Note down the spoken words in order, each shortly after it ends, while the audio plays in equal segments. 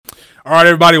All right,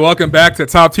 everybody, welcome back to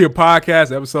Top Tier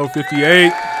Podcast, episode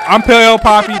 58. I'm Pale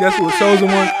Poppy. That's the chosen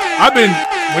one.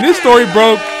 When this story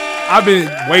broke, I've been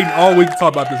waiting all week to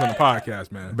talk about this on the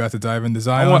podcast, man. About to dive into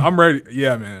Zion? I'm ready.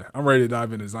 Yeah, man. I'm ready to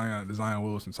dive into Zion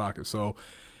Williamson socket. So,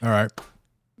 all right.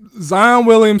 Zion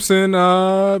Williamson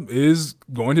is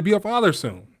going to be a father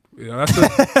soon. You know,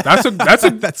 that's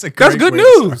good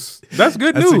news. That's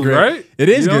good news, right? It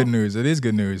is good news. It is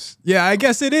good news. Yeah, I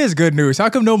guess it is good news. How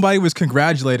come nobody was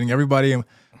congratulating? Everybody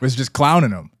was just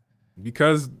clowning him.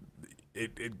 Because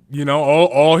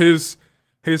all his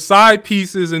side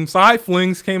pieces and side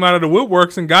flings came out of the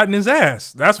woodworks and got in his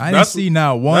ass. I didn't see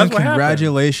now one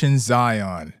congratulations,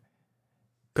 Zion.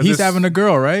 He's having a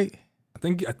girl, right? I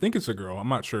think it's a girl. I'm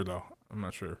not sure though. I'm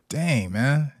not sure. Dang,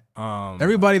 man.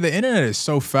 Everybody, the internet is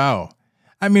so foul.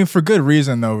 I mean, for good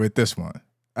reason though. With this one,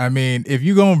 I mean, if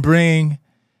you gonna bring,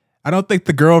 I don't think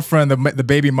the girlfriend, the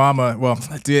baby mama. Well,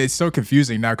 dude, it's so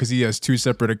confusing now because he has two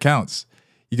separate accounts.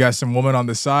 You got some woman on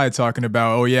the side talking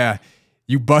about, oh yeah,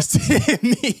 you busted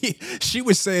me. She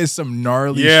was saying some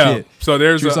gnarly shit. So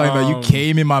she was talking about you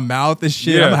came in my mouth and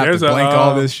shit. I'm gonna have to blank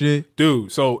all this shit,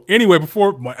 dude. So anyway,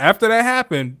 after that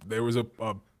happened, there was a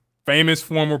famous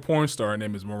former porn star. Her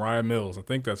name is Mariah Mills. I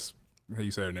think that's how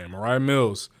you say her name, Mariah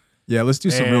Mills. Yeah, let's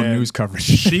do some real news coverage.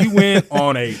 She went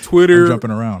on a Twitter jumping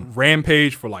around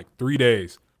rampage for like 3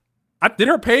 days. Did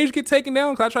her page get taken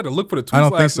down? Because I tried to look for the tweets. I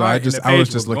don't think so. I was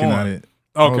just looking at it.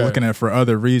 Okay. I was looking at it for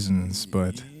other reasons,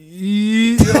 but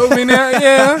I mean,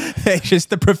 yeah. It's just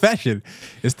the profession.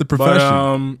 It's the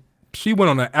profession. But, she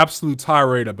went on an absolute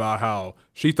tirade about how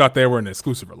she thought they were in an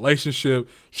exclusive relationship.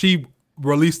 She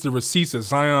released the receipts of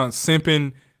Zion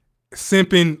simping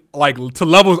like to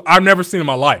levels I've never seen in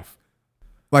my life.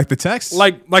 Like the text?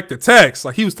 Like the text.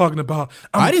 Like he was talking about.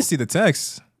 I didn't see the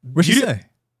text. What'd she say?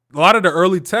 A lot of the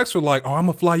early texts were like, "Oh, I'm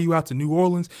gonna fly you out to New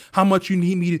Orleans. How much you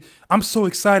need me to? I'm so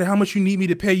excited. How much you need me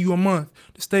to pay you a month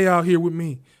to stay out here with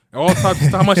me? All types of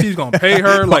stuff. How much he's gonna pay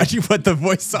her? Like, why'd you put the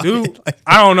voice on? Dude,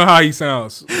 I don't know how he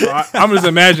sounds. I'm just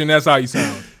imagining that's how he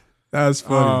sounds. That's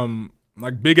funny.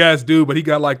 Like big ass dude, but he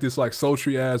got like this like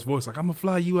sultry ass voice. Like, I'm gonna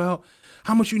fly you out.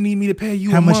 How much you need me to pay you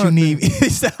a month? How much you need? He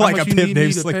sound like a pimp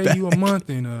named Slick Back. Pay you a month,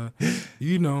 and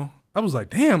I was like,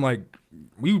 damn, like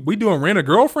we doing rent a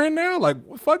girlfriend now? Like,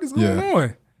 what the fuck is going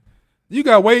on? You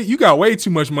got way too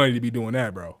much money to be doing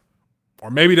that, bro. Or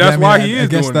maybe that's why he is. I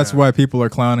guess doing that's that. Why people are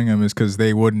clowning him is because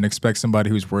they wouldn't expect somebody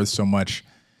who's worth so much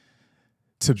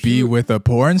to be with a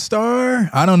porn star.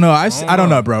 I don't know. I don't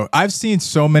know, bro. I've seen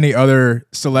so many other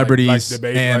celebrities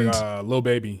and Lil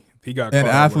Baby. He got and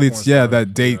athletes,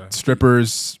 that date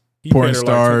strippers, porn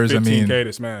stars. Like I mean, $15K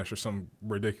to smash or something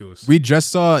ridiculous. We just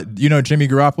saw, Jimmy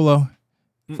Garoppolo,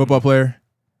 football player,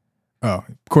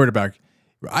 quarterback.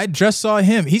 I just saw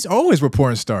him. He's always with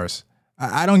porn stars.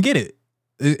 I don't get it.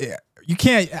 You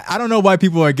can't. I don't know why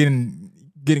people are getting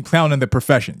clowned in the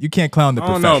profession. You can't clown the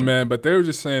profession. I don't know, man. But they were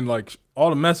just saying like all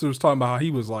the messages was talking about how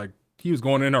he was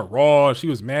going in her raw. She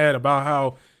was mad about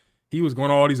how he was going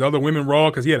to all these other women raw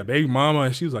because he had a baby mama,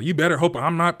 and she was like, "You better hope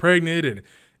I'm not pregnant." And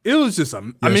it was just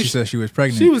she said she was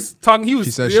pregnant. She was talking. There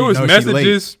was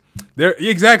messages. There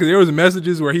was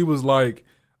messages where he was like,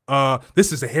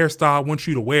 "This is a hairstyle I want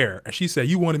you to wear," and she said,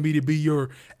 "You wanted me to be your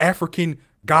African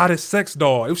goddess sex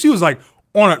doll." She was like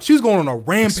she was going on a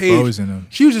rampage. Exposing him.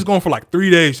 She was just going for like 3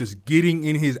 days, just getting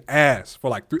in his ass for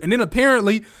like 3. And then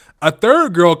apparently a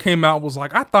third girl came out and was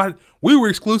like, "I thought we were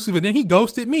exclusive," and then he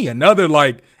ghosted me. Another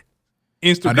like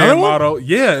Instagram model.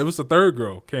 Yeah, it was the third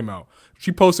girl came out.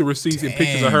 She posted receipts and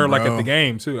pictures of her like at the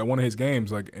game too, at one of his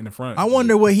games, like in the front. I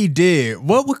wonder what he did.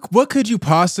 What could you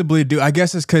possibly do? I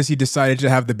guess it's because he decided to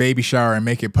have the baby shower and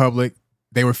make it public.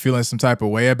 They were feeling some type of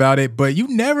way about it, but you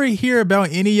never hear about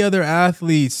any other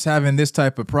athletes having this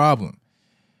type of problem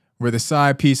where the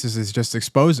side pieces is just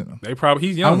exposing them.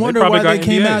 He's young. I wonder why they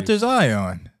came after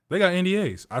Zion. They got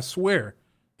NDAs. I swear.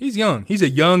 He's young. He's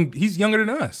younger than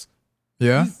us.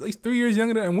 Yeah. He's 3 years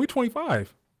younger than, and we're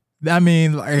 25. I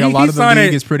mean, like a lot of the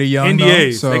league is pretty young.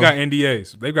 NDAs. Though, so. They got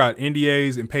NDAs. They've got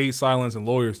NDAs and paid silence and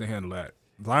lawyers to handle that.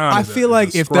 Zion I feel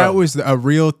like if that was a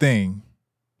real thing,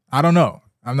 I don't know.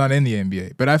 I'm not in the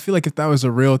NBA, but I feel like if that was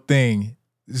a real thing,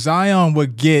 Zion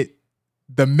would get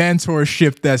the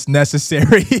mentorship that's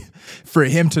necessary for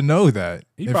him to know that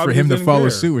and for him to follow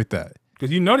suit with that. Because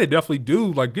they definitely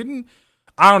do. Like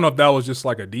I don't know if that was just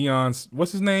like a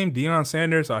what's his name? Deion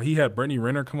Sanders. He had Brittany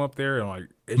Renner come up there and like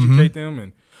educate them.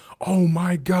 And oh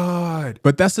my God.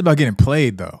 But that's about getting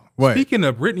played though. What? Speaking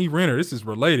of Brittany Renner, this is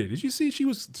related. Did you see she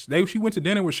went to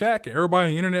dinner with Shaq and everybody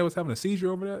on the internet was having a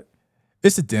seizure over that?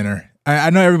 It's a dinner.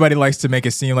 I know everybody likes to make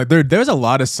it seem like there's a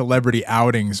lot of celebrity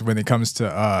outings when it comes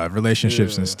to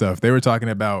relationships and stuff. They were talking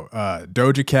about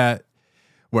Doja Cat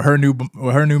with her new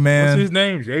man. What's his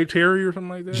name? Jay Terry or something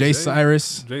like that? Jay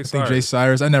Cyrus. I think Jay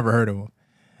Cyrus. I never heard of him.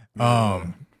 Yeah.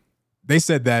 They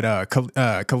said that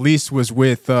Khalees was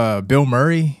with Bill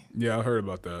Murray. Yeah, I heard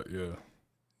about that. Yeah.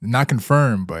 Not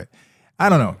confirmed, but I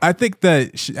don't know. I think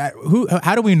that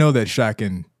how do we know that Shaq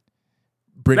and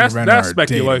Brittany Renner that's are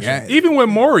speculation. dating? Even with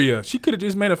Moria, she could have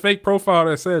just made a fake profile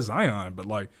that says Zion, but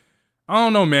like, I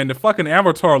don't know, man. The fucking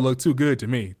avatar looked too good to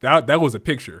me. That was a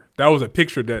picture. That was a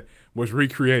picture that was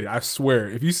recreated. I swear.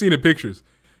 If you see the pictures,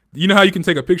 you know how you can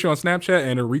take a picture on Snapchat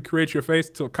and it recreates your face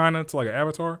to like an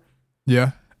avatar?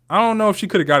 Yeah. I don't know if she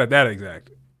could have got it that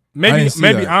exact. Maybe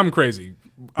I'm crazy.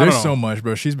 There's so much,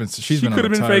 bro. She could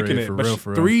have been faking it for real.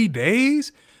 3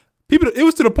 days. It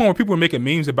was to the point where people were making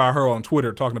memes about her on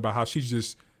Twitter, talking about how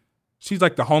she's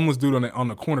like the homeless dude on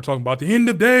the corner talking about the end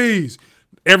of days.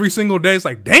 Every single day, it's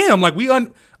like, damn, like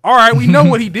all right, we know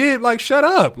what he did. Like, shut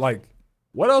up. Like,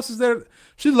 what else is there?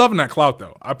 She's loving that clout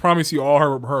though. I promise you, all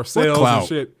her sales and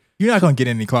shit. You're not gonna get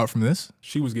any clout from this.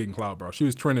 She was getting clout, bro. She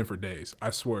was trending for days.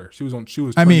 I swear, she was.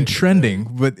 Trending,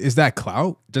 but is that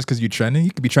clout? Just because you're trending,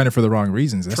 you could be trending for the wrong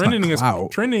reasons. That's trending not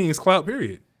clout. Trending is clout.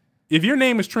 Period. If your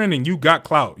name is trending, you got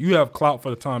clout. You have clout for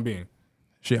the time being.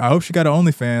 I hope she got an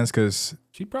OnlyFans because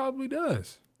she probably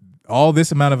does. All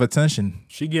this amount of attention,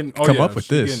 she getting up with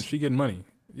this. She getting money.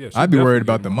 Yeah, I'd be worried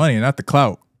about the money, not the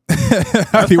clout.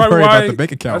 I'd be worried about the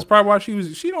bank account. That's probably why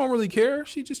she don't really care.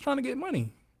 She's just trying to get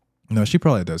money. No, she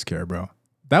probably does care, bro.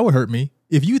 That would hurt me.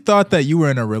 If you thought that you were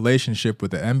in a relationship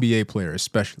with an NBA player,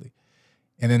 especially,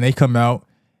 and then they come out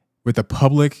with a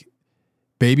public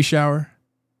baby shower,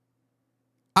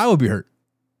 I would be hurt.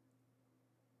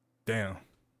 Damn.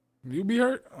 You'd be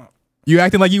hurt? You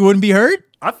acting like you wouldn't be hurt?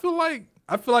 I feel like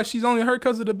she's only hurt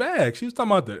because of the bag. She was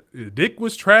talking about the dick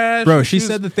was trash. Bro, she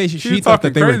said that she thought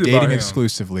that they were dating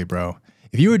exclusively, bro.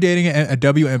 If you were dating a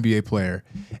WNBA player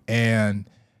and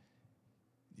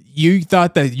you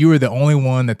thought that you were the only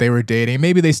one that they were dating,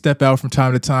 maybe they step out from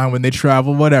time to time when they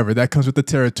travel, whatever. That comes with the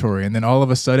territory. And then all of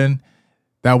a sudden,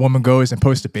 that woman goes and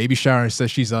posts a baby shower and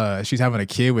says she's having a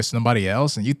kid with somebody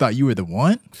else, and you thought you were the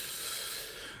one?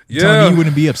 Yeah. Telling me you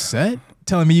wouldn't be upset?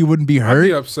 Telling me you wouldn't be hurt? I'd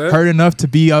be upset. Hurt enough to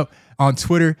be up on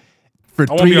Twitter for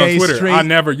 3 days straight?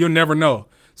 You'll never know.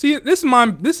 See, this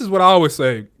is what I always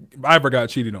say. If I ever got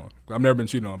cheated on, I've never been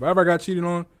cheated on. If I ever got cheated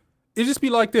on, it'd just be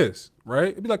like this, right?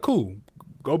 It'd be like, cool,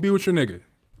 go be with your nigga.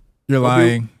 You're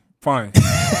lying. Fine.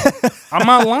 I'm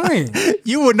not lying.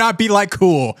 You would not be like,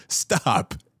 cool,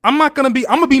 stop. I'm gonna be,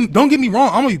 don't get me wrong,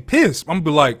 I'm gonna be pissed. I'm gonna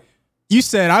be like, you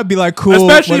said I'd be like, cool,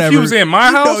 especially whatever. if you was in my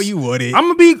house. No, you wouldn't.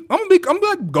 I'm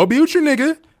like, go be with your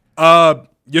nigga.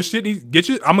 Your shit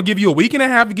I'm gonna give you a week and a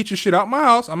half to get your shit out my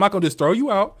house. I'm not gonna just throw you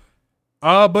out.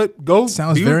 But go be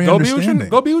with your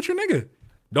nigga.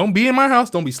 Don't be in my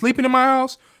house. Don't be sleeping in my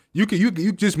house. You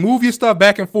just move your stuff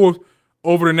back and forth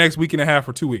over the next week and a half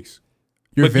or 2 weeks.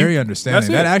 You're very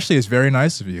understanding. That actually is very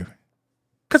nice of you.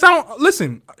 Cause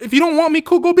listen, if you don't want me,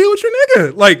 cool, go be with your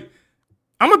nigga. Like,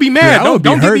 I'm gonna be mad.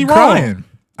 Don't get me wrong.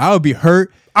 I would be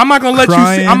hurt. I'm not gonna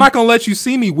let you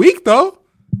see me weak though.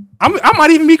 I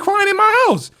might even be crying in my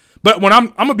house. But when I'm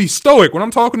gonna be stoic. When I'm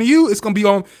talking to you, it's gonna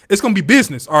be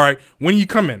business. All right. When you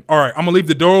come in, all right, I'm gonna leave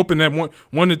the door open at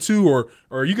 1 to 2,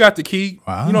 or you got the key.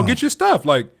 Wow. Get your stuff.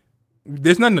 Like,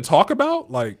 there's nothing to talk about.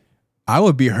 Like, I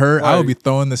would be hurt. I would be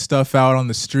throwing the stuff out on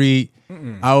the street.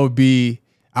 I would be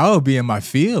in my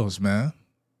feels, man.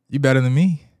 You better than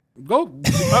me. My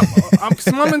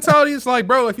mentality is like,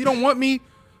 bro, if you don't want me,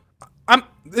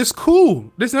 it's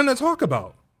cool. There's nothing to talk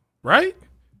about, right?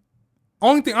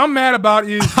 Only thing I'm mad about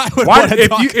is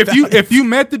if you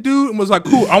met the dude and was like,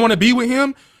 cool, I want to be with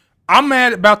him. I'm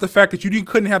mad about the fact that you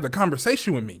couldn't have the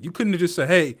conversation with me. You couldn't have just said,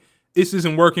 hey, this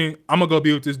isn't working. I'm gonna go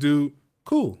be with this dude.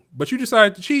 Cool, but you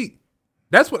decided to cheat.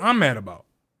 That's what I'm mad about.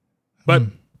 But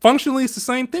functionally, it's the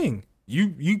same thing.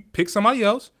 You pick somebody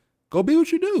else, go be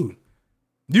with your dude.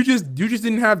 You just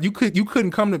didn't have you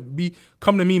couldn't come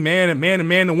to me man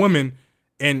and woman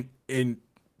and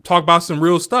talk about some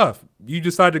real stuff. You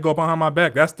decided to go behind my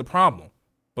back. That's the problem.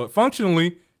 But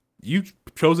functionally, you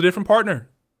chose a different partner.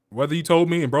 Whether you told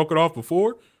me and broke it off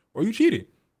before or you cheated.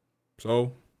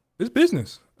 So it's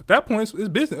business. At that point, it's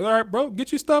business. All right, bro,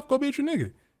 get your stuff, go be with your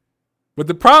nigga. But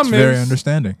the problem is very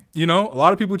understanding. A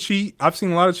lot of people cheat. I've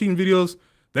seen a lot of cheating videos.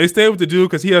 They stay with the dude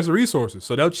because he has the resources.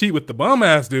 So they'll cheat with the bum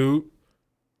ass dude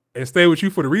and stay with you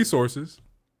for the resources.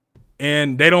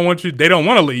 And they don't want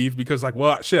to leave because, like,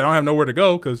 well, shit, I don't have nowhere to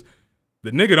go because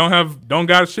the nigga don't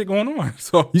got shit going on.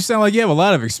 So you sound like you have a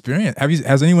lot of experience.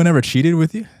 Has anyone ever cheated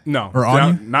with you? No, or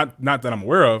on you? Not that I'm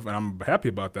aware of, and I'm happy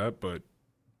about that. But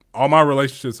all my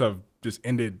relationships have just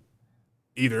ended.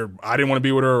 Either I didn't want to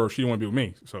be with her, or she didn't want to be with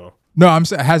me. So no, I'm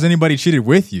saying, has anybody cheated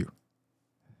with you?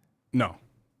 No,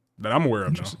 that I'm aware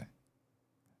of. No. You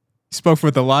spoke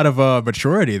with a lot of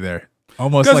maturity there,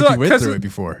 almost like you went through it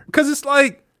before. Because it's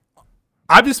like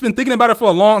I've just been thinking about it for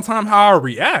a long time. How I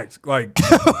react, like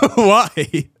why?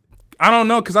 I don't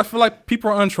know, because I feel like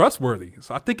people are untrustworthy.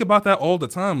 So I think about that all the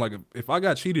time. Like if I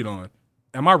got cheated on,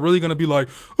 am I really gonna be like,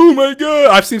 oh my god?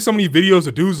 I've seen so many videos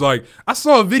of dudes like I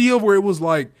saw a video where it was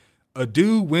like a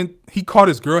dude he caught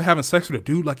his girl having sex with a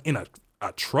dude like in a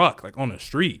truck, like on the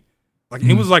street. Like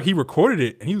it was like he recorded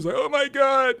it and he was like, oh my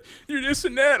god, you're this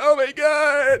and that. Oh my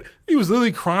god. He was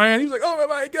literally crying. He was like, oh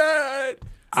my god.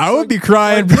 I would be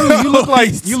crying, bro. You look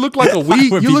like a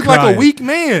weak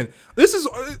man. This is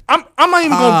I'm not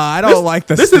even going. I don't like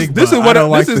the stigma. This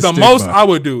is the most I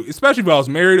would do, especially if I was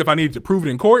married. If I needed to prove it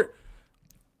in court,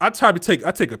 I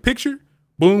take a picture.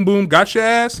 Boom, boom, got your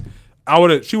ass.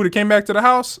 She would have came back to the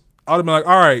house. I would have been like,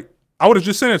 all right. I would have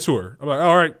just sent it to her. I'm like,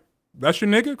 all right, that's your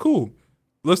nigga, cool.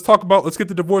 Let's get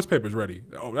the divorce papers ready.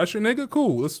 Oh, that's your nigga,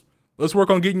 cool. Let's work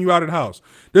on getting you out of the house.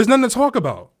 There's nothing to talk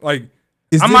about. Like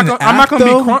I'm not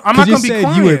gonna be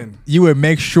crying. You would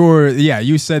make sure. Yeah,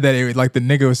 you said that like the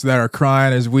niggas that are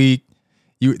crying is weak.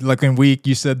 You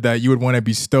said that you would want to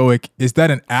be stoic. Is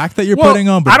that an act that you're putting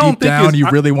on? But deep down, you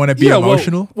really want to be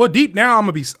emotional. Well, deep down, I'm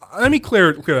gonna be. Let me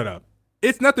clear that up.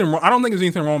 It's nothing wrong. I don't think there's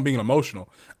anything wrong with being emotional.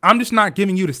 I'm just not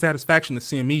giving you the satisfaction of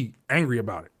seeing me angry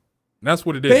about it. And that's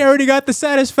what it is. They already got the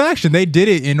satisfaction. They did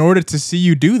it in order to see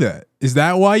you do that. Is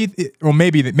that why you? Or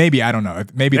maybe I don't know.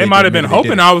 Maybe they might have been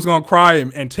hoping I was gonna cry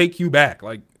and take you back.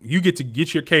 Like you get to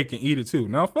get your cake and eat it too.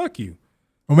 No, fuck you.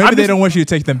 Or maybe they don't want you to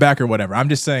take them back or whatever. I'm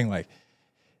just saying, like,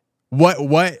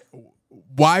 why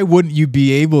wouldn't you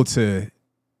be able to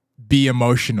be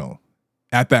emotional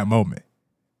at that moment?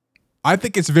 I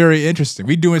think it's very interesting.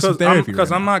 We doing some therapy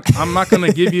because I'm not going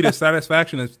to give you the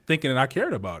satisfaction of thinking that I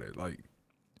cared about it. Like,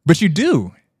 but you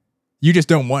do. You just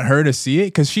don't want her to see it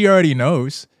because she already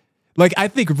knows. Like, I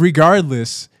think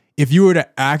regardless, if you were to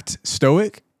act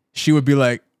stoic, she would be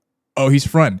like, "Oh, he's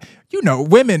fronting." You know,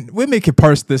 women can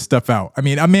parse this stuff out. I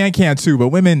mean, a man can too, but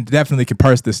women definitely can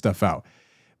parse this stuff out.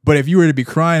 But if you were to be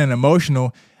crying and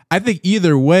emotional, I think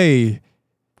either way,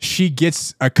 she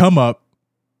gets a come up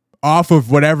off of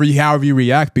however you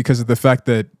react because of the fact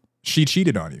that she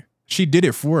cheated on you. She did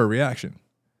it for a reaction.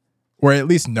 Or at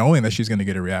least knowing that she's going to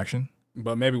get a reaction.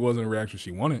 But maybe it wasn't a reaction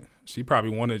she wanted. She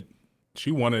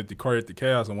wanted to create the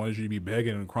chaos and wanted you to be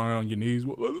begging and crying on your knees.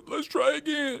 Well, let's try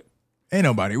again. Ain't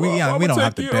nobody. We don't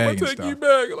have to beg and stuff. I'm gonna take you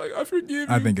back. Like, I forgive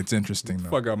you. I think it's interesting though.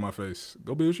 Fuck out my face.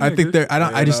 Go be with your I think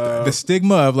the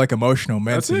stigma of like emotional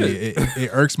men to me, it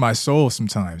irks my soul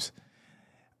sometimes.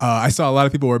 I saw a lot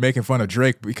of people were making fun of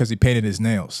Drake because he painted his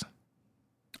nails.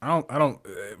 I don't.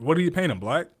 What did he paint him?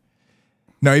 Black?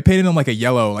 No, he painted them like a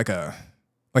yellow, like a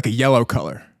yellow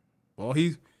color. Well,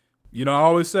 I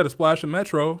always said a splash of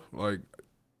Metro. Like,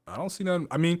 I don't see nothing.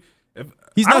 I mean,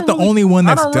 he's not the only one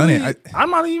that's done it. I'm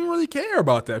not even really care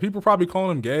about that. People probably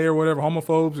calling him gay or whatever,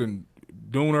 homophobes, and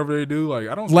doing whatever they do. Like,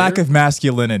 I don't. Lack of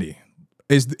masculinity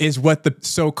is what the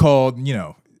so-called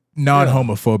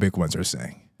non-homophobic ones are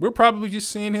saying. We're probably just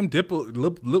seeing him dip a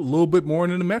little bit more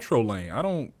into the Metro lane. I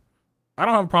don't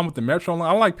have a problem with the Metro lane.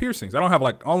 I like piercings. I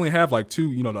only have like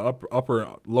two, the upper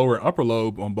lower and upper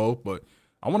lobe on both, but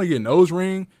I want to get a nose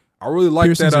ring. I really like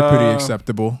piercings are pretty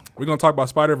acceptable. We're gonna talk about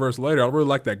Spider-Verse later. I really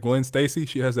like that Gwen Stacy.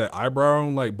 She has that eyebrow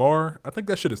like bar. I think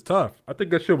that shit is tough. I think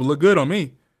that shit would look good on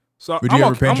me. So would you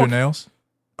ever paint your nails?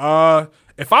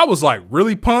 If I was like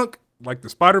really punk, like the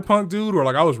Spider Punk dude, or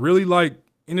like I was really like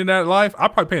into that life,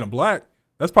 I'd probably paint them black.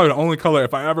 That's probably the only color.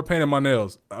 If I ever painted my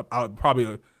nails, I would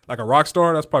probably, like a rock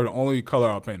star, that's probably the only color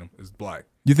I'll paint them is black.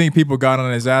 You think people got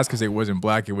on his ass because it wasn't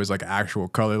black? It was like actual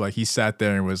color. Like he sat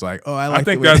there and was like, "Oh, I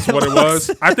think that's what it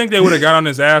was." I think they would have got on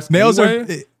his ass. Nails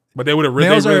anyway, but they would have really.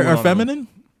 Nails are feminine.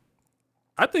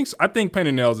 I think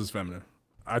painting nails is feminine.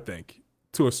 I think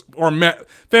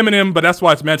feminine, but that's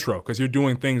why it's Metro, because you're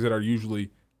doing things that are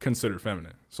usually considered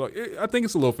feminine. So I think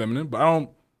it's a little feminine, but I don't.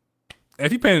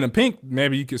 If you painted in pink,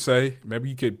 maybe you could say, maybe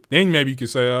you could say,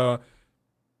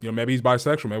 maybe he's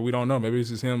bisexual. Maybe we don't know. Maybe it's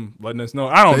just him letting us know.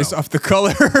 I don't know. Based off the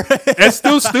color. It's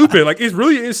still stupid. Like it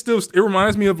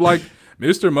reminds me of like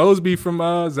Mr. Mosby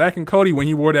from Zack and Cody when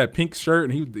he wore that pink shirt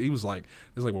and he was like,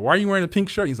 well, why are you wearing a pink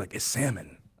shirt? He's like, it's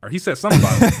salmon. Or he said something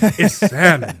about it. It's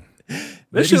salmon.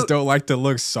 They just don't like to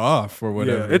look soft or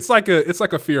whatever. Yeah, it's like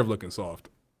a fear of looking soft.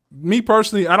 Me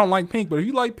personally, I don't like pink, but if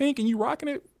you like pink and you rocking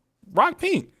it, rock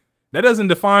pink. That doesn't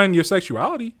define your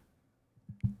sexuality.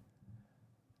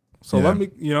 So let me,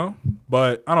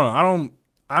 but I don't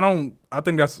know. I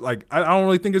think that's like, I don't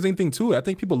really think there's anything to it. I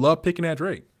think people love picking at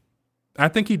Drake. I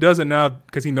think he does it now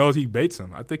because he knows he baits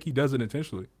him. I think he does it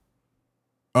intentionally.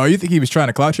 Oh, you think he was trying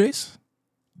to clout chase?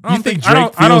 You think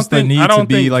Drake feels the need to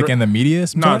be like in the media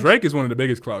sometimes? No, Drake is one of the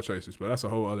biggest clout chasers, but that's a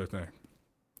whole other thing.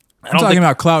 I'm talking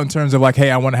about clout in terms of like,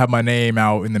 hey, I want to have my name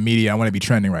out in the media. I want to be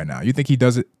trending right now. You think he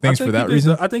does it for that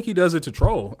reason? I think he does it to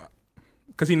troll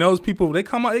because he knows people, they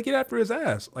come out, they get after his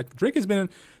ass. Like Drake has been,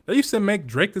 they used to make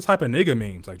Drake the type of nigga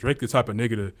memes. Like Drake the type of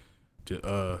nigga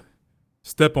to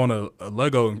step on a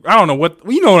Lego. I don't know what,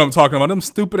 you know what I'm talking about. Them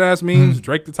stupid ass memes.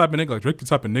 Drake the type of nigga, like Drake the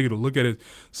type of nigga to look at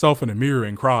himself in the mirror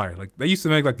and cry. Like they used to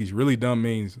make like these really dumb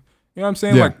memes. You know what I'm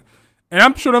saying? Yeah. Like, and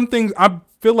I'm sure them things, I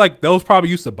feel like those probably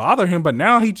used to bother him, but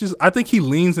now I think he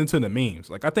leans into the memes.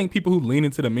 Like I think people who lean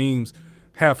into the memes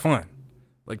have fun.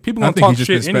 Like people gonna talk shit anyway. I think he's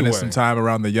just been spending some time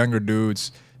around the younger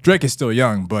dudes. Drake is still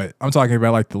young, but I'm talking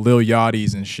about like the Lil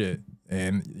Yachty's and shit.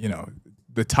 And,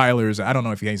 the Tylers, I don't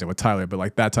know if he hangs out with Tyler, but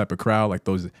like that type of crowd, like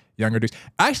those younger dudes.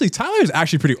 Actually, Tyler is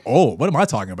actually pretty old. What am I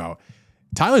talking about?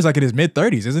 Tyler's like in his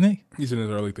mid-30s, isn't he? He's in his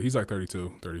early, he's like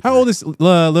 32, 33. How old is Lil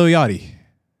Yachty?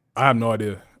 I have no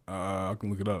idea. I can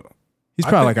look it up. He's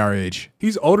probably like our age.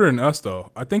 He's older than us, though.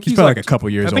 I think he's probably like a couple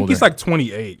years older. I think he's like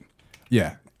 28.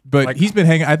 Yeah. But like, he's been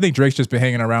hanging, I think Drake's just been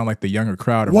hanging around like the younger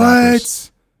crowd of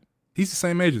rappers. He's the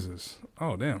same age as us.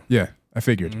 Oh, damn. Yeah. I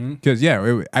figured because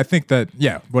I think that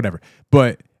whatever,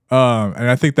 but and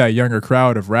I think that younger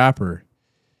crowd of rapper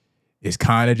is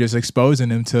kind of just exposing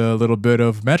him to a little bit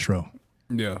of Metro.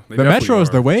 Yeah, the Metro is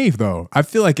the wave though. I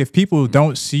feel like if people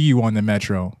don't see you on the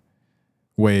Metro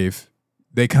wave,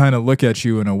 they kind of look at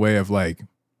you in a way of like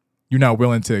you're not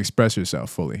willing to express yourself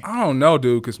fully. I don't know,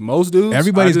 dude, because most dudes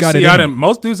everybody's got it.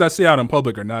 Most dudes I see out in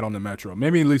public are not on the Metro.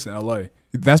 Maybe at least in LA.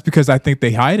 That's because I think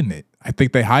they hide in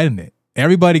it.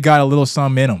 Everybody got a little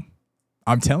something in them.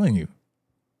 I'm telling you.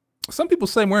 Some people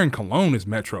say wearing cologne is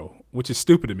Metro, which is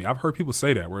stupid to me. I've heard people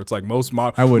say that, where it's like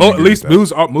at least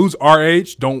dudes our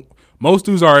age don't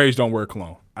wear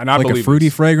cologne. And I believe a fruity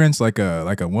fragrance, like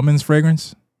a woman's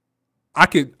fragrance. I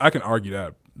can argue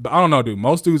that, but I don't know, dude.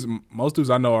 Most dudes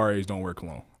I know our age don't wear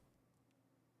cologne.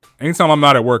 Anytime I'm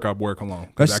not at work, I wear cologne.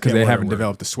 That's because they haven't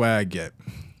developed the swag yet.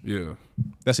 Yeah.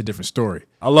 That's a different story.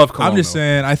 I love cologne. I'm just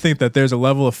saying, I think that there's a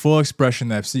level of full expression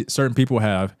that certain people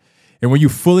have. And when you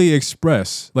fully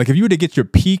express, like if you were to get your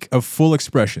peak of full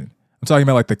expression, I'm talking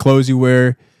about like the clothes you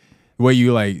wear, the way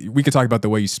you like, we could talk about the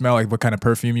way you smell, like what kind of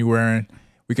perfume you're wearing.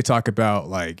 We could talk about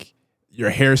like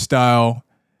your hairstyle,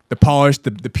 the polish,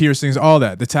 the piercings, all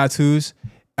that, the tattoos.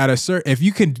 If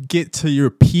you can get to your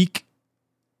peak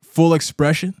full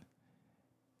expression,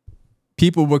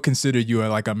 people would consider you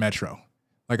like a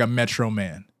Metro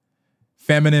man,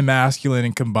 feminine, masculine,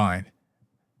 and combined.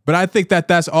 But I think that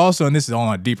that's also, and this is all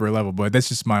on a deeper level, but that's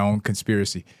just my own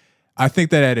conspiracy. I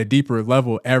think that at a deeper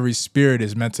level, every spirit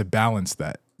is meant to balance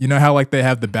that. You know how like they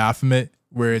have the Baphomet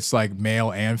where it's like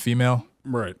male and female?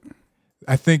 Right.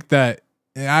 I think that,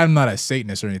 and I'm not a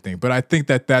Satanist or anything, but I think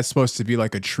that that's supposed to be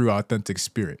like a true, authentic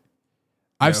spirit.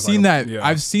 I've seen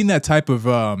that type of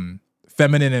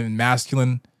feminine and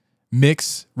masculine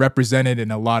mix represented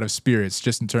in a lot of spirits,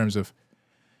 just in terms of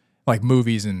like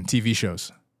movies and TV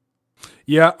shows.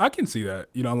 Yeah, I can see that.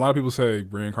 A lot of people say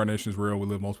reincarnation is real. We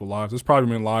live multiple lives. There's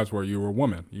probably been lives where you were a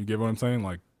woman. You get what I'm saying?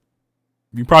 Like,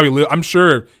 you probably live. I'm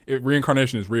sure if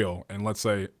reincarnation is real, and let's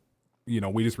say,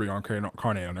 we just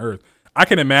reincarnate on Earth. I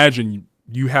can imagine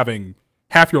you having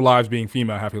half your lives being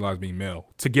female, half your lives being male,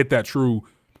 to get that true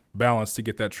balance, to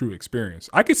get that true experience.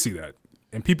 I could see that,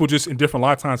 and people just in different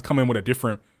lifetimes come in with a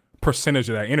different percentage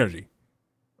of that energy,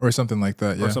 or something like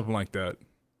that. Yeah, or something like that.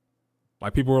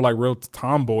 Like people are like real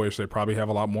tomboyish. They probably have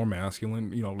a lot more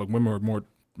masculine. Like women are more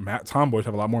tomboyish,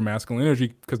 have a lot more masculine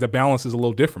energy because the balance is a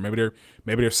little different. Maybe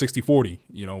they're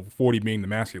 60-40. 40 being the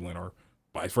masculine, or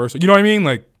vice versa. You know what I mean?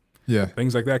 Like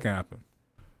things like that can happen.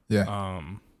 Yeah.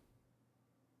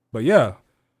 But yeah,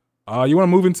 you want to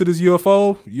move into this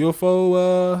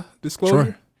UFO disclosure?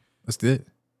 Sure. Let's do it.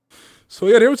 So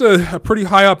yeah, there was a pretty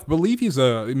high up. I believe he's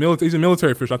a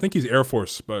military official. I think he's Air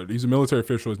Force, but he's a military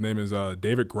official. His name is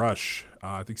David Grush.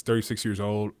 I think he's 36 years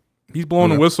old. He's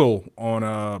blowing a whistle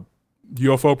on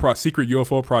secret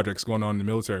UFO projects going on in the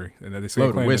military, and that they say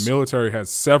the military has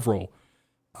several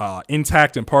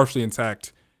intact and partially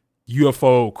intact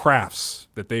UFO crafts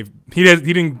that he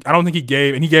didn't. I don't think he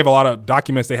gave, and he gave a lot of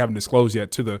documents they haven't disclosed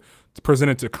yet to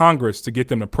presented to Congress to get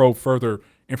them to probe further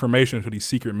information to these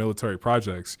secret military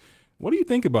projects. What do you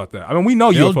think about that? I mean, we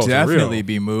know they'll UFOs definitely are real.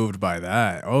 be moved by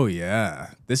that. Oh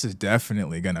yeah, this is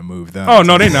definitely gonna move them. Oh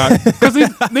no, they're not, because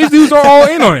these dudes are all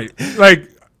in on it. Like,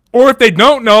 or if they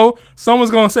don't know,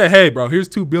 someone's gonna say, "Hey, bro, here's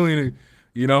 $2 billion."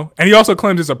 You know, and he also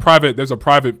claims there's a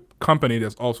private company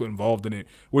that's also involved in it,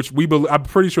 which I'm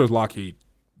pretty sure is Lockheed.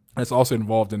 That's also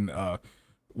involved in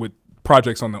with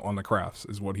projects on the crafts,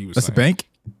 is what he was saying. That's a bank?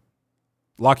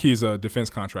 Lockheed's a defense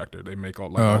contractor. They make all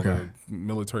the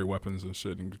military weapons and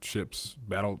shit and ships,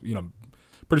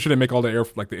 pretty sure they make all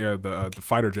the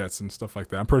fighter jets and stuff like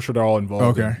that. I'm pretty sure they're all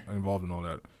involved in all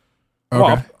that. Okay.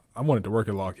 Well, I wanted to work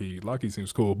at Lockheed. Lockheed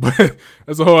seems cool, but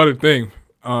that's a whole other thing.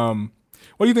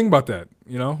 What do you think about that?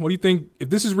 You know, what do you think if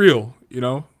this is real? You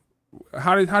know,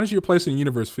 how does your place in the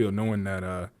universe feel knowing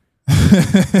that?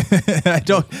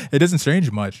 It doesn't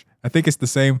change much. I think it's the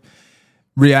same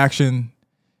reaction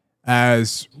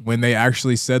as when they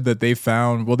actually said that they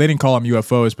found. Well, they didn't call them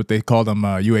UFOs, but they called them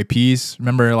UAPs.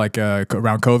 Remember, like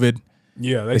around COVID.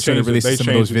 Yeah, they started releasing some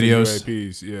of those videos.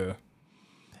 UAPs, yeah.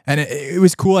 And it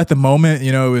was cool at the moment.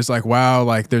 You know, it was like, wow,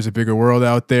 like there's a bigger world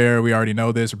out there. We already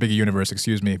know this, or bigger universe,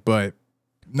 excuse me. But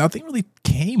nothing really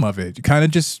came of it. It kind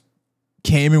of just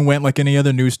came and went like any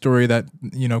other news story that,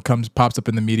 you know, pops up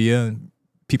in the media and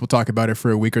people talk about it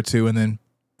for a week or two and then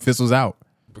fizzles out.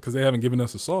 Because they haven't given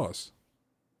us a sauce.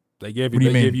 They gave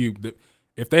you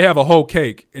if they have a whole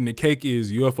cake and the cake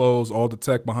is UFOs, all the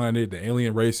tech behind it, the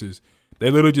alien races, they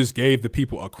literally just gave the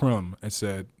people a crumb and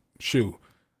said, "Shoo."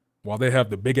 While they have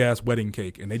the big ass wedding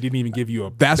cake, and they didn't even give you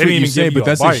a. That's what you say, but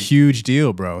that's a huge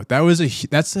deal, bro.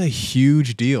 That's a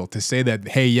huge deal to say that.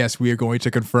 Hey, yes, we are going to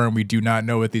confirm we do not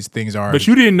know what these things are. But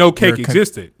you didn't know cake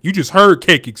existed. You just heard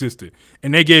cake existed,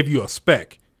 and they gave you a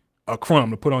speck, a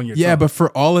crumb to put on your. Yeah, tongue. But for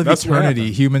all of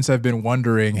eternity, humans have been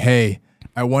wondering. Hey,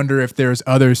 I wonder if there's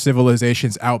other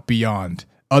civilizations out beyond,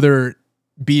 other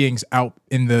beings out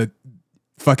in the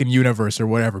fucking universe or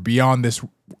whatever beyond this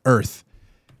Earth.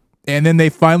 And then they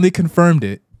finally confirmed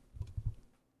it.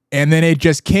 And then it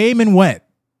just came and went.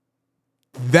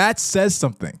 That says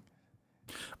something.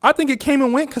 I think it came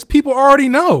and went because people already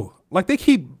know. Like they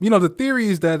keep, the theory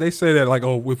is that they say that like,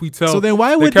 oh, if we tell. So then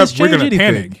why would this change anything?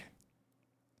 Panic.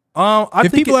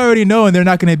 If people already know and they're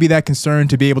not going to be that concerned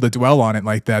to be able to dwell on it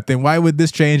like that, then why would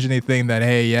this change anything that,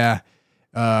 hey, yeah,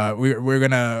 we're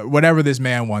going to, whatever this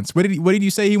man wants. What did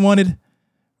you say he wanted?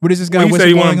 What is this guy? He said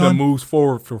he wanted to move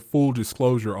forward for full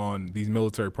disclosure on these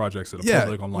military projects that are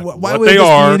public on like why would this be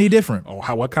any different? Oh,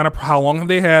 how long have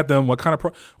they had them? What kind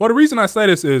of well, the reason I say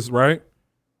this is right.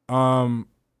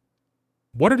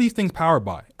 What are these things powered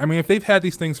by? I mean, if they've had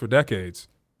these things for decades,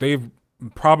 they've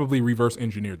probably reverse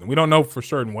engineered them. We don't know for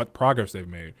certain what progress they've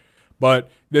made,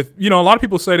 but a lot of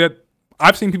people say that.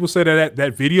 I've seen people say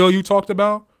that video you talked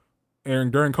about,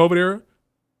 during COVID era,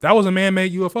 that was a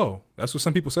man-made UFO. That's what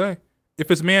some people say. If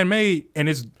it's man-made and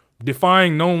it's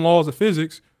defying known laws of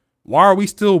physics, why are we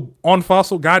still on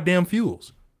fossil goddamn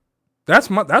fuels? That's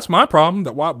my problem.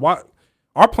 That why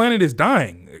our planet is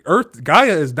dying. Earth,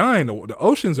 Gaia is dying. The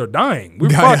oceans are dying. We're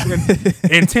fucked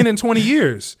in 10 and 20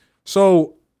 years.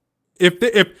 So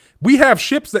if we have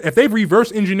ships if they've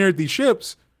reverse engineered these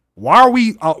ships, why are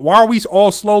we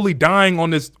all slowly dying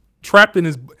on this, trapped in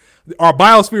this? Our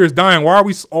biosphere is dying. Why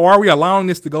are we allowing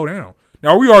this to go down?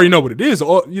 Now, we already know what it is.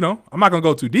 I'm not going to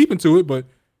go too deep into it, but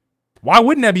why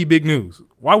wouldn't that be big news?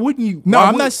 Why wouldn't you? No,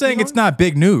 I'm not saying it's not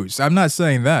big news. I'm not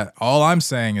saying that. All I'm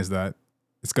saying is that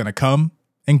it's going to come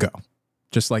and go,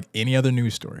 just like any other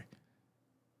news story.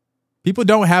 People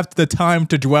don't have the time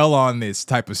to dwell on this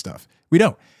type of stuff. We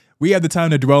don't. We have the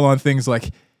time to dwell on things like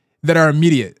that are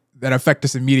immediate, that affect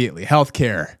us immediately.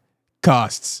 Healthcare,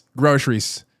 costs,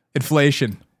 groceries,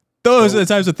 inflation. Those are the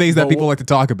types of things that people like to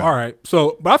talk about. All right.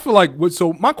 So, but I feel like,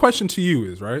 so my question to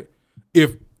you is, right,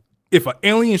 if an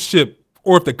alien ship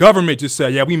or if the government just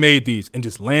said, yeah, we made these and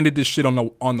just landed this shit on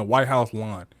the White House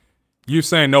lawn, you're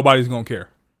saying nobody's going to care?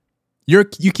 You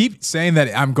keep saying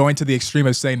that I'm going to the extreme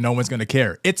of saying no one's going to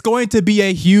care. It's going to be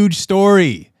a huge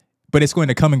story, but it's going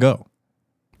to come and go.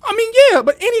 I mean, yeah,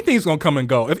 but anything's going to come and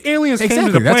go. If aliens came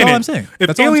to the planet, that's all I'm saying.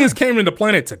 If aliens came to the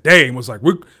planet today and was like,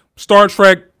 we're Star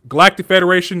Trek, Galactic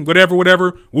Federation,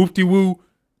 whatever, whoop-de-woo,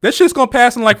 that shit's going to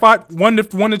pass in like 1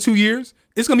 to 2 years.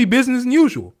 It's going to be business as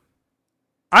usual.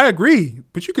 I agree,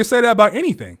 but you could say that about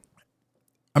anything.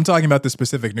 I'm talking about the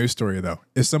specific news story, though.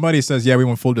 If somebody says, yeah, we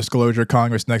want full disclosure,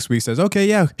 Congress next week says, okay,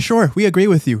 yeah, sure, we agree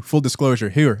with you. Full disclosure,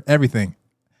 here, everything.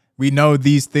 We know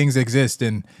these things exist,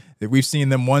 and that we've seen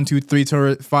them 1, 2,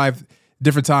 3, 5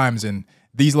 different times in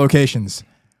these locations.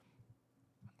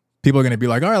 People are going to be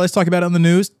like, all right, let's talk about it on the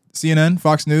news. CNN,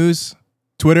 Fox News,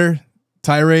 Twitter,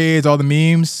 tirades, all the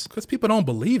memes. Because people don't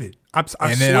believe it. I and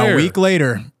swear. then a week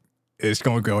later, it's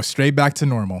going to go straight back to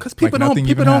normal. Because people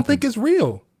don't think it's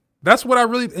real. That's what I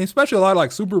really, especially a lot of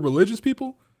like super religious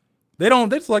people.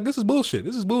 It's like, this is bullshit.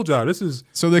 This is bull job.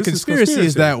 So the conspiracy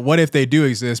is that what if they do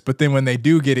exist, but then when they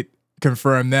do get it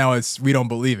confirmed, now we don't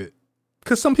believe it.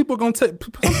 Because some people are going to some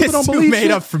people it's don't believe made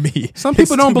shit. up for me. Some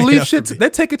people don't believe shit. They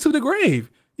take it to the grave.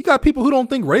 You got people who don't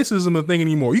think racism is a thing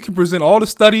anymore. You can present all the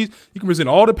studies. You can present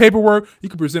all the paperwork. You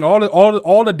can present all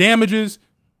the damages.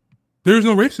 There's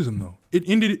no racism though. It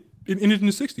ended in the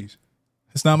 60s.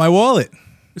 It's not my wallet.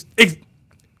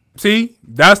 See,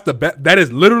 that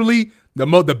is literally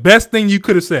the best thing you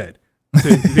could have said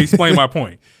to explain my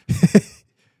point.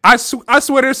 I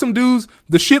swear there's some dudes,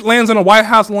 the shit lands on the White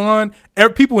House lawn,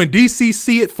 people in DC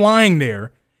see it flying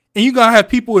there, and you gotta have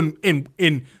people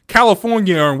in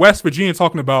California or in West Virginia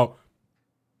talking about,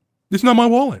 it's not my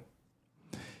wallet.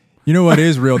 You know what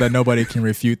is real that nobody can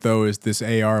refute though is this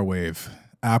AR wave.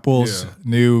 Apple's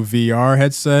new VR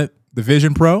headset, the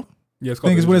Vision Pro, I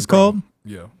think is what it's called.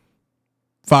 Yeah.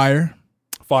 Fire.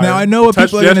 Now I know what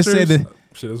people are going to say that.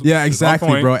 Yeah,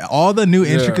 exactly, bro. All the new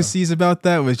intricacies about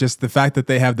that was just the fact that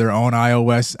they have their own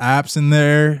iOS apps in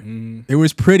there. It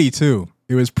was pretty too.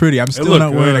 It was pretty. I'm still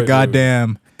not wearing a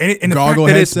goddamn and goggle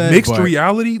the fact headset. That it's mixed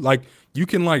reality. Like you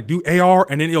can like do AR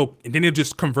and then it'll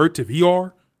just convert to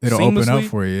VR. It'll open up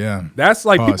for you. Yeah, that's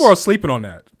like people are sleeping on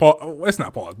that. It's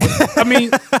not pause. But, I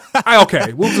mean,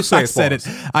 okay, we'll just say I said it.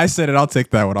 I said it. I'll take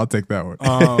that one.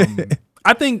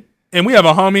 I think, and we have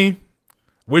a homie.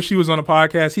 Wish he was on the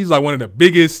podcast. He's like one of the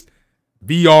biggest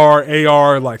VR,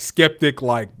 AR, like skeptic,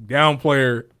 like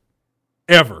downplayer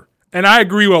ever. And I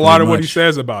agree with a lot of what he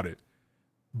says about it.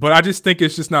 But I just think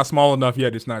it's just not small enough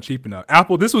yet. It's not cheap enough.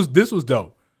 Apple, this was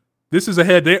dope. This is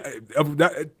ahead.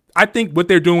 I think what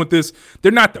they're doing with this,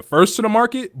 they're not the first to the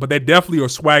market, but they definitely are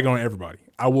swagging on everybody.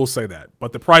 I will say that.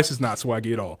 But the price is not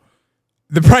swaggy at all.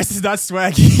 The price is not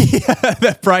swaggy.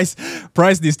 That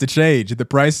price needs to change. The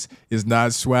price is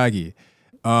not swaggy.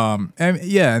 And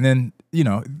then, you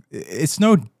know, it's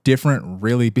no different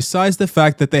really, besides the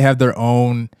fact that they have their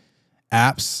own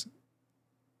apps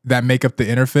that make up the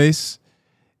interface.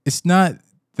 It's not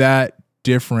that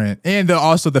different. And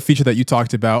also the feature that you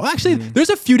talked about. Actually, there's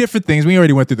a few different things. We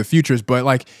already went through the features, but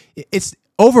like it's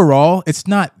overall, it's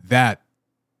not that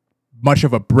much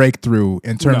of a breakthrough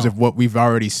in terms of what we've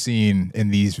already seen in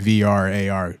these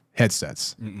VR, AR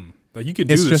headsets. Like you can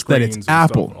do it's just that it's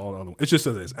Apple. It's just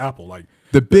that it's Apple. Like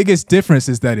the biggest difference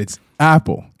is that it's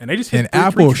Apple, and they just hit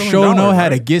Apple sure know how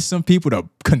to get some people to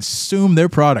consume their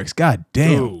products. God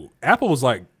damn, dude, Apple was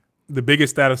like the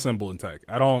biggest status symbol in tech.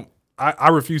 I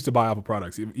refuse to buy Apple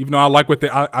products, even though I like what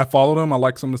I follow them. I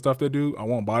like some of the stuff they do. I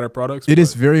won't buy their products. It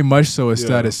is very much so a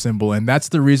status symbol, and that's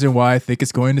the reason why I think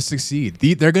it's going to succeed.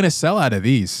 They're going to sell out of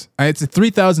these. It's a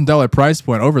 $3,000 price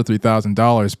point, over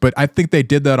 $3,000, but I think they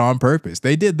did that on purpose.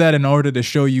 They did that in order to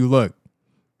show you, look,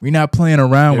 we're not playing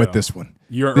around with this one.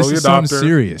 You're an this early is adopter. Something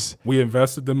serious. We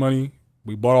invested the money.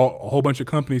 We bought a whole bunch of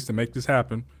companies to make this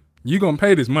happen. You're going to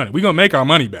pay this money. We're going to make our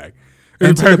money back.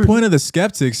 And to the point of the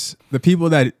skeptics, the people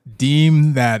that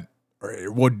deem that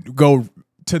would go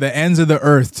to the ends of the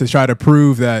earth to try to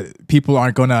prove that people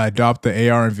aren't going to adopt the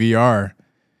AR and VR,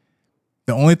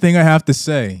 the only thing I have to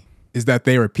say is that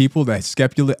they were people that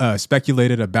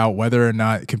speculated about whether or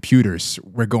not computers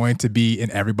were going to be in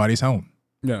everybody's home.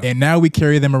 Yeah. And now we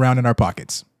carry them around in our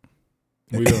pockets.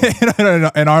 We do.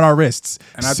 and on our wrists.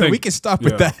 And so we can stop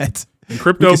with that. And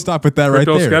crypto, we can stop with that right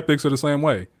there. Crypto skeptics are the same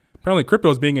way. Apparently, crypto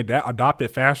is being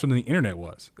adopted faster than the internet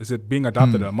was. Is it being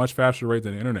adopted at a much faster rate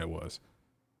than the internet was?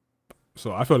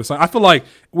 So I feel the same. I feel like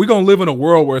we're gonna live in a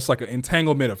world where it's like an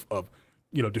entanglement of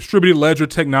distributed ledger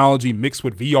technology mixed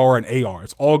with VR and AR.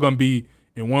 It's all gonna be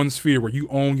in one sphere where you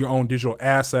own your own digital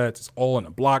assets. It's all in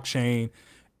a blockchain.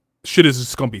 Shit is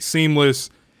just gonna be seamless.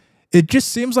 It just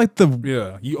seems like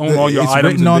you own all your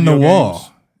items written on the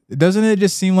wall. Games. Doesn't it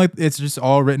just seem like it's just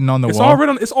all written on the wall? It's all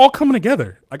written. It's all coming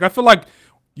together. Like I feel like.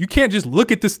 You can't just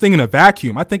look at this thing in a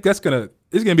vacuum. I think it's gonna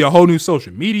be a whole new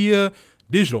social media,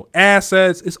 digital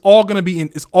assets. It's all gonna be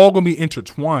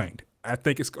intertwined. I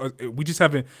think we just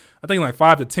haven't. I think in like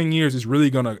 5 to 10 years, it's really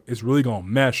gonna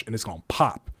mesh and it's gonna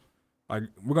pop. Like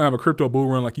we're gonna have a crypto bull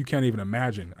run like you can't even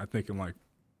imagine. I think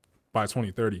by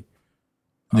 2030.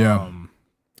 Yeah.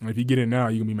 And if you get in now,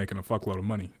 you're gonna be making a fuckload of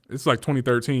money. It's like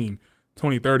 2013.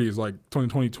 2030 is like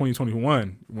 2020,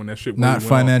 2021 when that shit not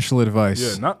financial advice.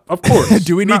 Yeah, not of course.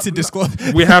 Do we need to disclose?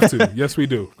 We have to. Yes, we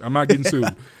do. I'm not getting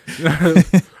sued.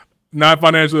 Not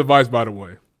financial advice, by the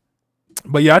way.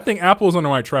 But yeah, I think Apple's on the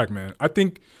right track, man. I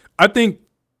think.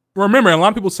 Remember, a lot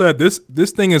of people said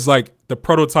this thing is like the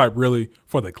prototype, really,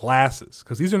 for the glasses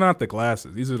because these are not the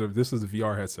glasses. This is the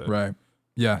VR headset. Right.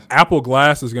 Yeah. Apple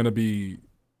Glass is going to be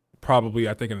probably,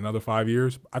 I think, in another 5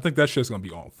 years. I think that shit's going to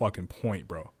be on fucking point,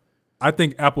 bro. I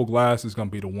think Apple Glass is going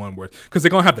to be the one where, because they're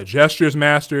going to have the gestures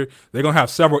mastered. They're going to have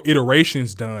several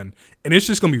iterations done, and it's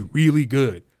just going to be really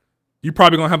good. You're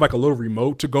probably going to have like a little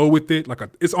remote to go with it.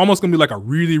 It's almost going to be like a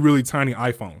really, really tiny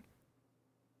iPhone.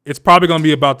 It's probably going to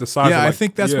be about the size of I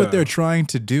think that's what they're trying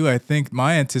to do. I think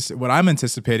what I'm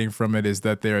anticipating from it is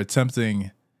that they're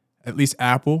attempting, at least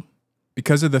Apple,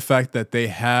 because of the fact that they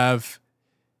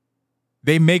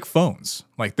make phones.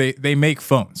 Like they make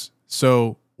phones.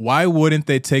 So why wouldn't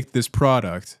they take this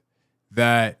product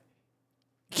that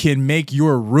can make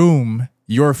your room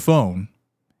your phone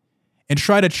and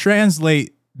try to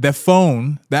translate the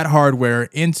phone, that hardware,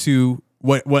 into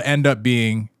what will end up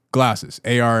being glasses,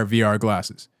 AR, VR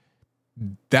glasses?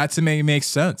 That to me makes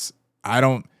sense.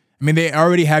 They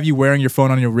already have you wearing your phone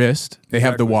on your wrist. They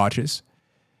have the watches.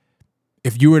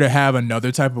 If you were to have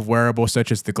another type of wearable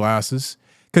such as the glasses,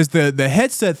 because the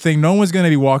headset thing, no one's going to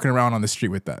be walking around on the street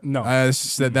with that. No.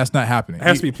 That's not happening. It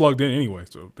has to be plugged in anyway,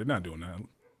 so they're not doing that.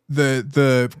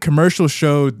 The commercial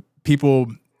showed people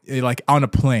like on a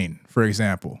plane, for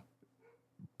example,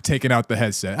 taking out the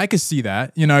headset. I could see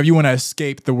that. If you want to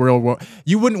escape the world,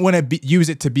 you wouldn't want to use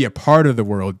it to be a part of the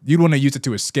world. You'd want to use it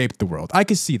to escape the world. I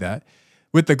could see that.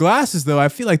 With the glasses, though, I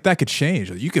feel like that could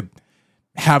change. You could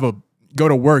go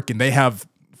to work and they have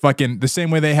fucking the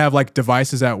same way they have like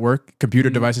devices at work,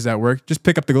 computer devices at work. Just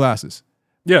pick up the glasses.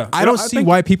 Yeah. I don't see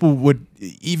why people would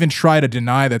even try to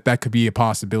deny that could be a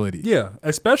possibility. Yeah.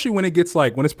 Especially when it gets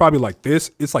when it's probably like this,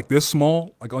 it's like this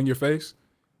small, like on your face.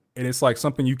 And it's like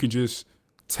something you can just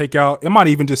take out. It might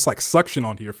even just like suction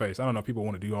onto your face. I don't know if people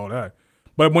want to do all that.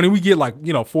 But when we get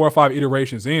 4 or 5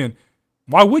 iterations in,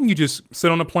 why wouldn't you just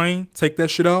sit on a plane, take that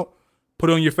shit out, put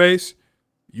it on your face,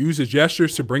 use the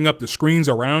gestures to bring up the screens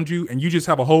around you, and you just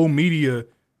have a whole media,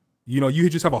 you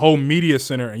just have a whole media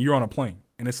center and you're on a plane.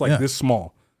 And it's this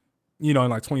small, in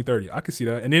 2030. I could see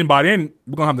that. And then by then,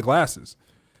 we're going to have the glasses.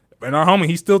 And our homie,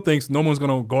 he still thinks no one's going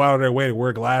to go out of their way to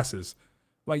wear glasses.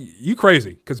 Like, you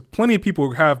crazy. Because plenty of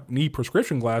people who need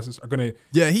prescription glasses are going to.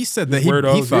 Yeah, he said that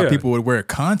he thought people would wear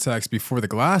contacts before the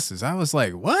glasses. I was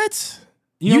like, what?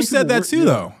 You said that too,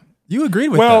 though. You agreed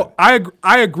with that. Well,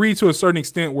 I agree to a certain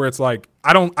extent where it's like,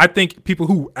 I think people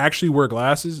who actually wear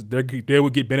glasses, they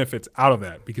would get benefits out of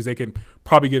that because they can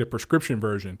probably get a prescription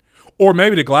version. Or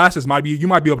maybe the glasses you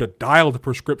might be able to dial the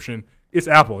prescription. It's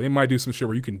Apple. It might do some shit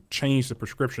where you can change the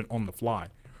prescription on the fly.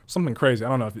 Something crazy. I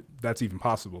don't know if that's even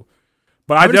possible.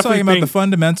 But I definitely talking about the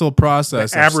fundamental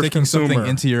process of sticking consumer. Something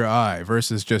into your eye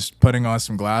versus just putting on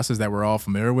some glasses that we're all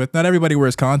familiar with. Not everybody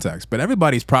wears contacts, but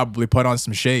everybody's probably put on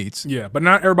some shades. Yeah, but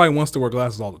not everybody wants to wear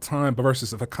glasses all the time. But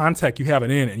versus if a contact you have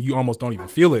it in and you almost don't even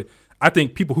feel it, I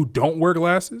think people who don't wear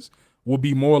glasses will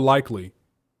be more likely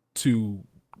to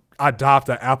adopt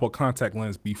an Apple contact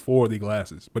lens before the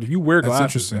glasses. But if you wear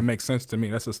glasses, that makes sense to me.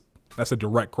 That's a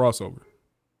direct crossover.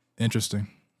 Interesting.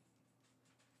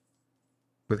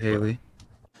 With Haley.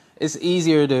 It's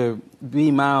easier to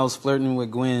be Miles flirting with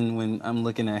Gwen when I'm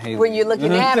looking at Haley. When you're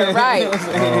looking at her, right?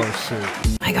 Oh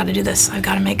shit! I got to do this. I've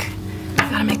got to make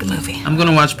a movie. I'm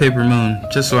gonna watch Paper Moon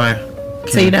just so I can,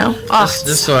 So you know,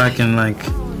 just so I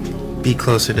can be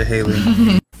closer to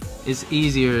Haley. It's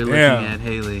easier looking at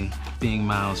Haley being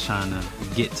Miles trying to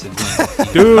get to Gwen.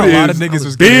 Dude, a lot of niggas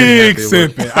was big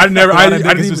simping. I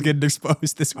didn't was getting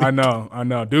exposed this week. I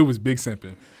know. Dude was big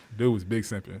simping.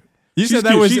 You said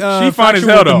that was she fine as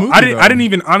hell though. I didn't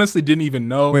even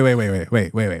know.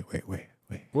 Wait.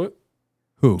 What?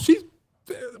 Who?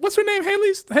 What's her name?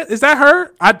 Haley's? Is that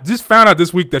her? I just found out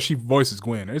this week that she voices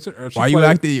Gwen. Why you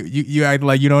act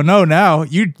like you don't know now?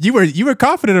 You were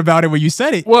confident about it when you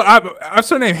said it. Well, what's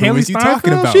her name? Haley Steinfeld?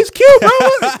 Talking about? She's cute, bro.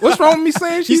 What's wrong with me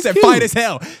saying she's said cute? fine as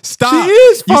hell. Stop. She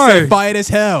is fine. You said fine as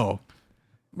hell.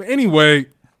 But anyway,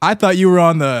 I thought you were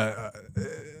on the.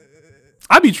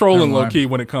 I be trolling low key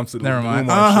when it comes to the Never mind.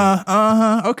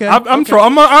 Okay. I'm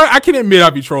trolling. I can admit I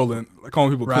be trolling,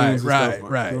 calling people coons.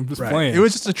 Right. I'm just playing. It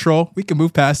was just a troll. We can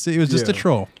move past it. It was just a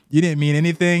troll. You didn't mean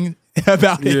anything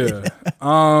about it.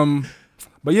 Yeah.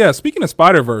 But yeah, speaking of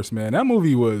Spider-Verse, man, that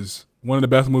movie was one of the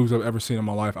best movies I've ever seen in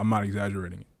my life. I'm not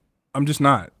exaggerating. I'm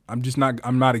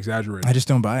not exaggerating. I just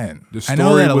don't buy it. The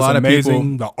story was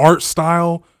amazing. The art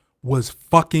style was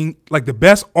fucking the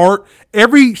best art.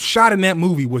 Every shot in that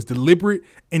movie was deliberate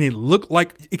and it looked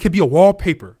like it could be a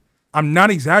wallpaper. I'm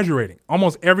not exaggerating.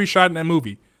 Almost every shot in that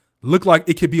movie looked like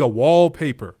it could be a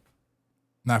wallpaper.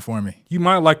 Not for me. You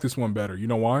might like this one better. You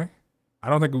know why? I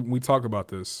don't think we talked about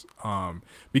this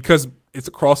because it's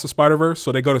across the Spider-Verse,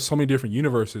 so they go to so many different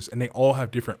universes, and they all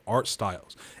have different art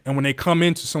styles. And when they come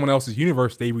into someone else's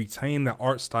universe, they retain the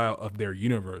art style of their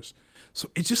universe. So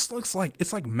it just looks like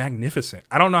it's like magnificent.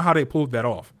 I don't know how they pulled that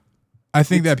off. I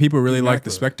think that people really like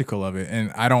the spectacle of it,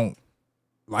 and I don't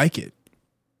like it.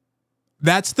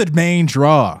 That's the main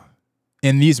draw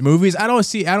in these movies. I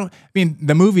mean,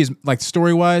 the movies, like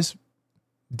story-wise,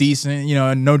 decent, you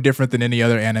know, no different than any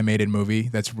other animated movie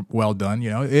that's well done. You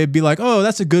know, it'd be like, oh,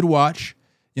 that's a good watch.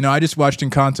 You know, I just watched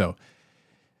Encanto.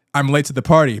 I'm late to the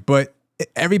party, but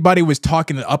everybody was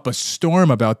talking up a storm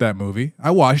about that movie.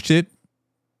 I watched it.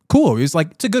 Cool. It was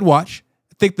like, it's a good watch.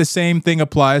 I think the same thing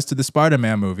applies to the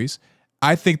Spider-Man movies.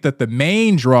 I think that the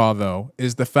main draw, though,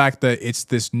 is the fact that it's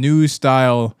this new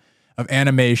style of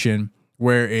animation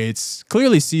where it's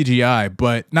clearly CGI,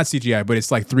 but not CGI, but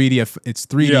it's like 3D. It's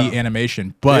 3D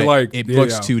animation, but it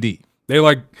looks 2D. They're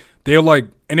like,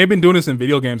 and they've been doing this in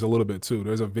video games a little bit too.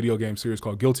 There's a video game series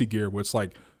called Guilty Gear where it's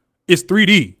like, it's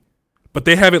 3D, but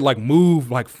they have it like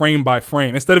move like frame by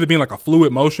frame instead of it being like a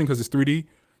fluid motion because it's 3D.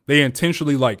 They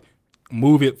intentionally like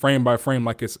move it frame by frame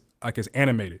like it's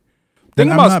animated. The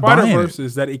thing about Spider-Verse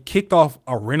is that it kicked off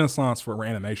a renaissance for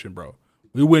animation, bro.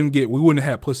 We wouldn't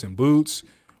have Puss in Boots.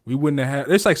 We wouldn't have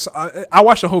had. It's like I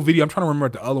watched the whole video. I'm trying to remember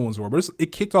what the other ones were, but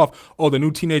it kicked off. Oh, the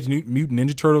new Teenage Mutant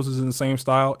Ninja Turtles is in the same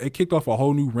style. It kicked off a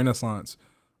whole new renaissance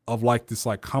of like this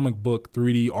like comic book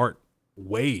 3D art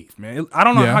wave, man. I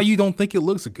don't know how you don't think it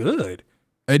looks good.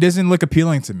 It doesn't look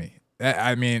appealing to me.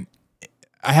 I mean,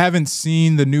 I haven't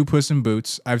seen the new Puss in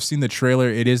Boots. I've seen the trailer.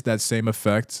 It is that same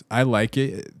effect. I like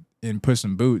it in Puss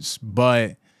in Boots,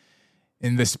 but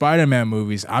in the Spider-Man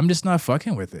movies, I'm just not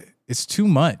fucking with it. It's too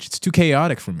much. It's too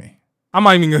chaotic for me. I'm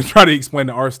not even gonna try to explain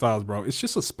the art styles, bro. It's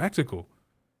just a spectacle.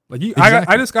 Like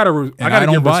I just gotta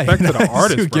give respect to the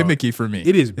artist. It's too gimmicky for me.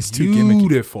 It's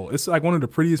beautiful. It's like one of the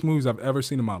prettiest movies I've ever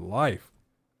seen in my life.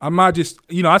 I'm not just,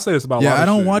 I say this about a lot of I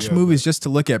don't shit, watch movies just to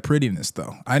look at prettiness,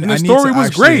 though. The story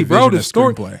was great, bro.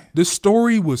 The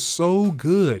story was so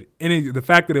good, and the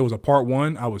fact that it was a part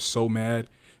one, I was so mad.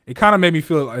 It kind of made me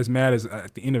feel as mad as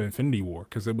at the end of Infinity War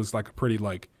because it was like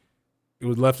it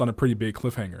was left on a pretty big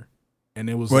cliffhanger, and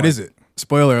it was. What is it?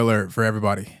 Spoiler alert for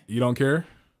everybody. You don't care?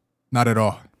 Not at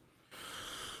all.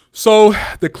 So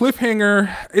the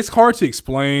cliffhanger, it's hard to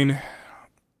explain.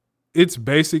 It's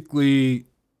basically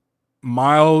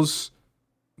Miles.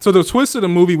 So the twist of the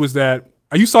movie was that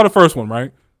you saw the first one,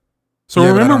 right? So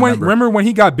remember when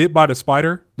he got bit by the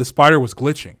spider was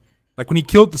glitching. Like when he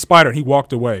killed the spider and he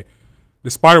walked away, the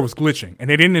spider was glitching, and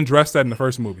they didn't address that in the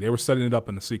first movie. They were setting it up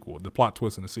in the sequel, the plot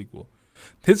twist in the sequel.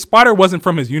 His spider wasn't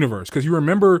from his universe because you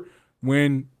remember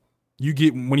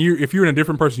if you're in a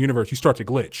different person's universe, you start to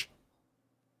glitch.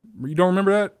 You don't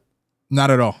remember that? Not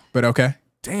at all, but okay.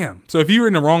 Damn. So if you're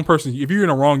in the wrong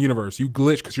universe, you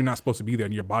glitch because you're not supposed to be there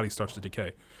and your body starts to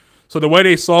decay. So the way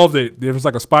they solved it, there was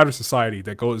like a spider society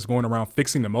that is going around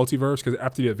fixing the multiverse because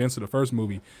after the events of the first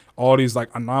movie, all these like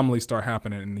anomalies start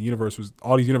happening and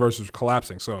all these universes were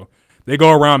collapsing. So they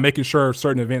go around making sure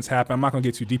certain events happen. I'm not going to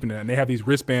get too deep into that. And they have these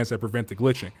wristbands that prevent the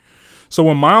glitching. So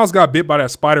when Miles got bit by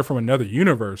that spider from another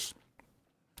universe,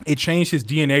 it changed his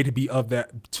DNA to be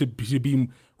to be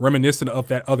reminiscent of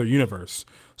that other universe.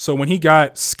 So when he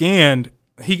got scanned,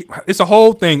 it's a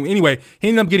whole thing. Anyway, he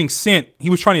ended up getting sent.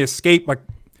 He was trying to escape. Like,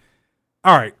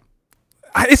 all right,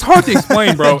 it's hard to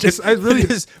explain, bro. Just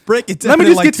break it down. Let me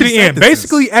just get to the end.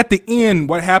 Basically, at the end,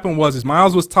 what happened was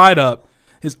Miles was tied up.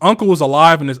 His uncle was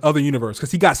alive in this other universe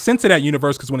because he got sent to that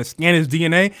universe because when it scanned his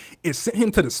DNA, it sent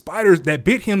him to the spiders that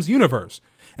bit him's universe.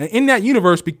 And in that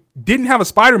universe, didn't have a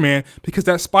Spider-Man because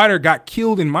that spider got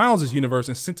killed in Miles' universe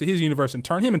and sent to his universe and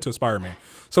turned him into a Spider-Man.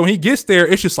 So when he gets there,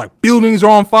 it's just like buildings are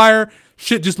on fire.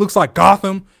 Shit just looks like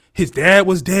Gotham. His dad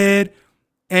was dead.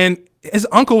 And his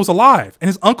uncle was alive. And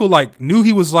his uncle like knew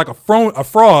he was like a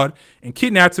fraud and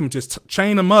kidnapped him and just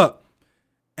chained him up.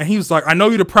 And he was like, I know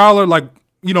you're the Prowler. Like,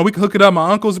 we can hook it up.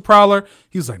 My uncle's the Prowler.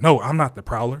 He was like, no, I'm not the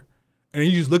Prowler. And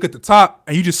you just look at the top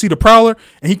and you just see the Prowler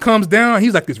and he comes down. And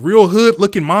he's like this real hood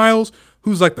looking Miles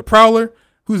who's like the Prowler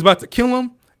who's about to kill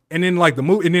him. And then like the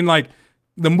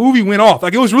movie went off.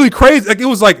 Like it was really crazy. Like it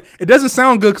was like, it doesn't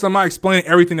sound good because I'm not explaining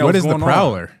everything that was going on. What is the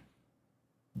Prowler?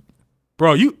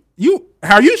 Bro,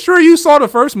 are you sure you saw the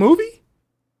first movie?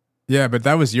 Yeah, but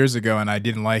that was years ago and I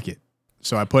didn't like it.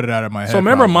 So I put it out of my head. So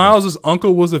remember Miles'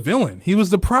 uncle was a villain. He was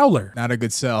the Prowler. Not a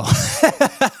good sell.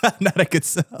 Not a good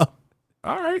sell.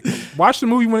 All right. Watch the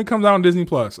movie when it comes out on Disney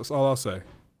Plus. That's all I'll say.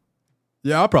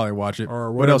 Yeah, I'll probably watch it.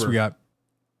 Or what else we got?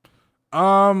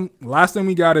 Last thing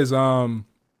we got is so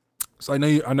I know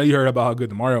you heard about how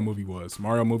good the Mario movie was.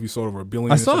 Mario movie sold over $1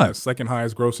 billion. I saw it. Second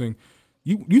highest grossing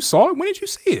You saw it? When did you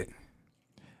see it?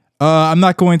 I'm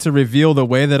not going to reveal the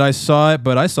way that I saw it,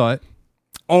 but I saw it.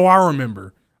 Oh, I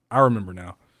remember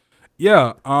now.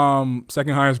 Yeah,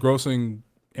 second highest grossing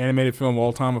animated film of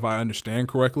all time, if I understand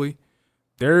correctly.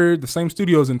 They're the same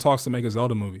studios in talks to make a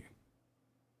Zelda movie,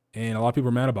 and a lot of people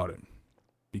are mad about it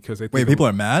because they think people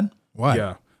are mad? Why?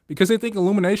 Yeah, because they think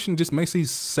Illumination just makes these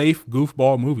safe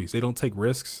goofball movies. They don't take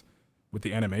risks with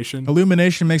the animation.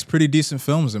 Illumination makes pretty decent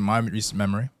films in my recent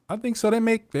memory. I think so. They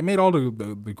made all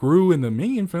the Gru and the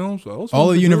Minion films. All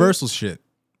the Universal shit.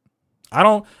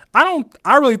 I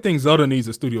really think Zelda needs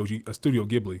a Studio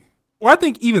Ghibli. Or I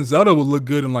think even Zelda would look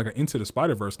good in like an Into the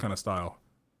Spider-Verse kind of style.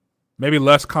 Maybe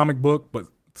less comic book, but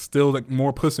still like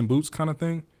more Puss in Boots kind of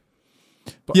thing.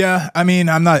 But, yeah, I mean,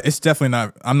 I'm not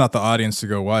the audience to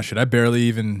go watch it. I barely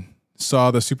even saw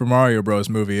the Super Mario Bros.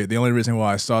 Movie. The only reason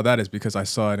why I saw that is because I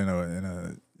saw it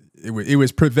it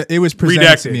was presented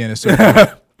redacted. to me in a certain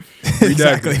way.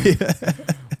 Exactly.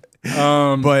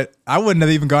 Redacted. But I wouldn't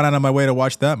have even gone out of my way to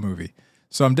watch that movie.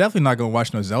 So I'm definitely not going to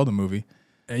watch no Zelda movie.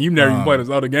 And you've never even played a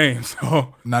Zelda game,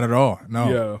 so not at all. No.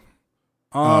 Yeah.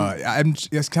 I'm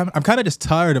kind of just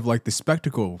tired of like the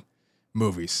spectacle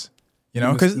movies, you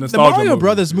know, because the Mario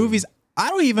Brothers movies, I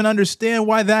don't even understand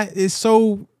why that is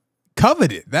so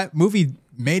coveted. That movie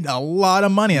made a lot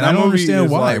of money, and I don't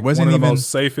understand why. Like it wasn't one of even the most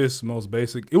safest, most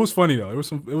basic. It was funny though. It was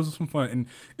some fun, and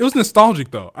it was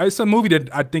nostalgic though. It's a movie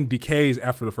that I think decays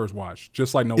after the first watch,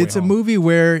 just like No Way It's Home. a movie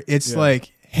where it's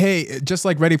like, hey, just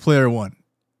like Ready Player One.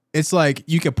 It's like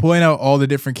you can point out all the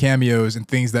different cameos and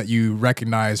things that you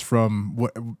recognize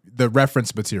from the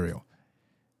reference material.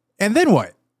 And then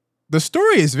what? The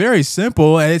story is very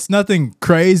simple and it's nothing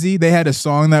crazy. They had a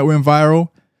song that went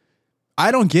viral.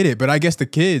 I don't get it, but I guess the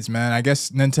kids, man. I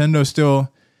guess Nintendo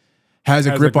still has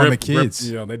a grip on the kids.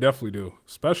 Yeah, they definitely do,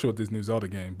 especially with this new Zelda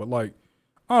game. But like,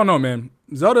 I don't know, man.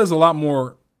 Zelda is a lot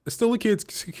more. It's still a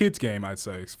kids game, I'd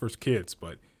say, for kids,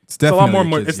 but it's definitely a lot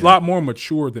more. It's a lot more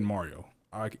mature than Mario.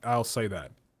 I'll say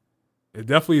that. It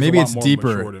definitely is maybe a lot it's more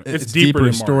deeper. Mature It's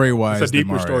deeper story wise. It's a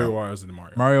deeper story wise than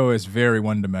Mario. Mario is very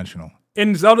one dimensional.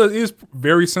 And Zelda is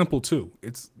very simple too.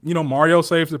 It's Mario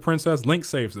saves the princess, Link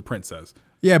saves the princess.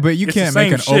 Yeah, but you can't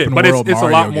make an open but world it's Mario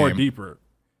a lot more game. Deeper.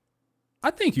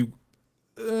 I think you.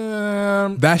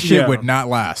 That shit would not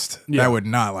last. Yeah. That would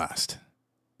not last.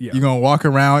 Yeah. You're gonna walk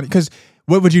around because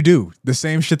what would you do? The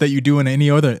same shit that you do in any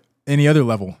other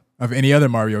level of any other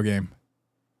Mario game.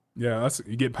 Yeah,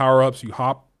 you get power ups. You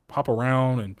hop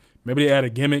around, and maybe they add a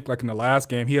gimmick like in the last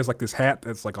game. He has like this hat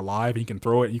that's like alive. He can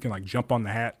throw it. You can like jump on the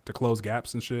hat to close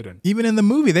gaps and shit. And even in the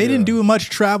movie, they didn't do much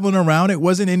traveling around. It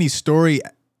wasn't any story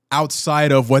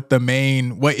outside of what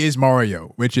is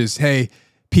Mario, which is, hey,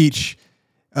 Peach,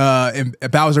 and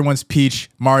Bowser wants Peach.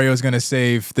 Mario's gonna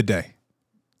save the day.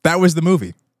 That was the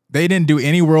movie. They didn't do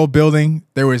any world building.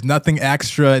 There was nothing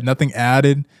extra, nothing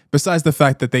added, besides the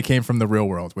fact that they came from the real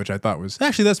world, which I thought was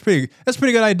actually that's pretty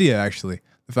good idea. Actually,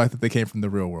 the fact that they came from the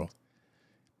real world,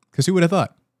 because who would have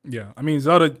thought? Yeah, I mean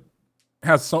Zelda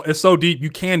it's so deep. You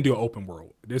can do an open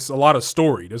world. There's a lot of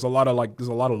story. There's a lot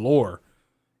of lore.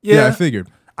 Yeah, I figured.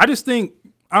 I just think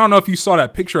I don't know if you saw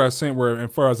that picture I sent where, and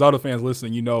for our Zelda fans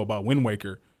listening, you know about Wind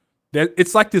Waker. That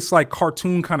it's like this like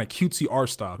cartoon kind of cutesy art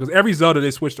style, because every Zelda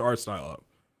they switch the art style up.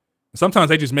 Sometimes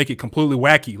they just make it completely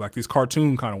wacky, like this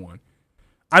cartoon kind of one.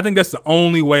 I think that's the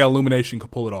only way Illumination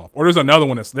could pull it off. Or there's another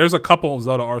one there's a couple of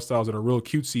Zelda art styles that are real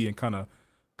cutesy and kind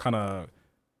of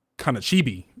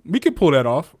chibi. We could pull that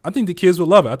off. I think the kids would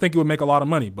love it. I think it would make a lot of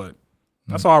money, but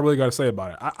that's all I really got to say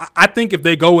about it. I think if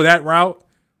they go with that route,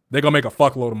 they're gonna make a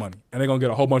fuckload of money, and they're gonna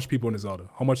get a whole bunch of people into Zelda. A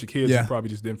whole bunch of kids who probably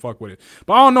just didn't fuck with it.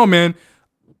 But I don't know, man.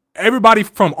 Everybody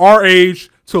from our age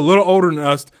to a little older than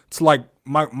us to like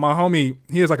my homie,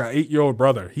 he has like an 8-year-old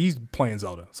brother. He's playing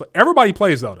Zelda. So everybody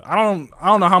plays Zelda. I don't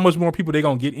know how much more people they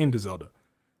gonna get into Zelda.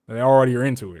 They already are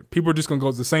into it. People are just gonna go.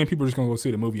 The same people are just gonna go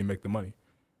see the movie and make the money.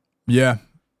 Yeah,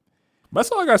 that's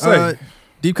all I gotta say.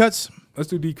 Deep cuts. Let's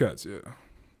do deep cuts. Yeah.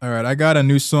 All right, I got a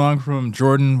new song from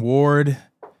Jordan Ward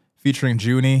featuring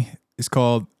Joony. It's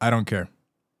called "I Don't Care."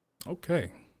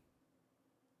 Okay.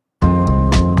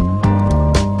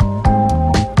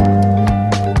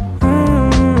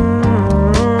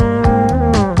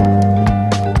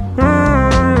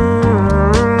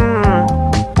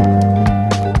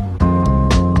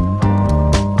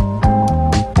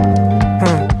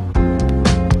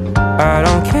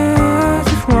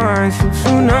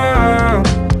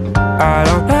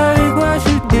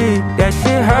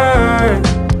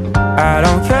 I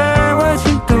don't care what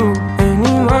you do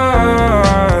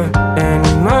anymore.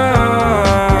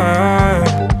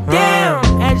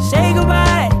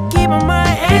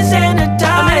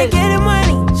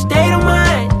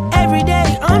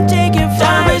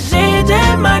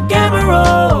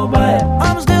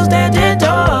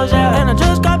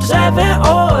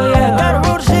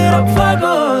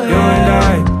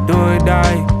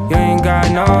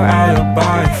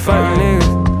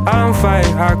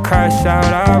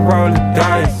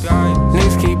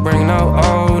 bringing no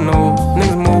old news.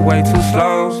 Niggas move way too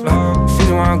slow. She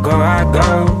just wanna go, I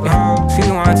go. She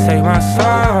just wanna take my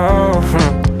soul.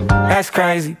 That's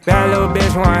crazy. Bad little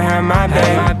bitch wanna have my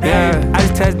baby. Yeah, I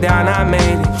just touched down, I made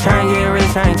it. Tryna get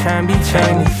rich, I ain't tryna be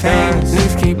trendy.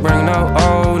 Niggas keep bringing no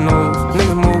old news.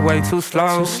 Niggas move way too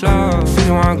slow. She just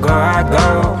wanna go, I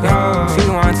go. She just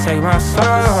wanna take my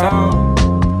soul.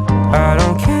 I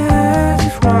don't care,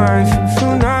 just want you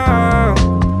to know.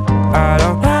 I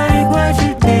don't like what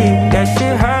you did, that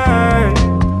shit hurt.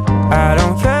 I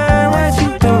don't care what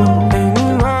you do anymore.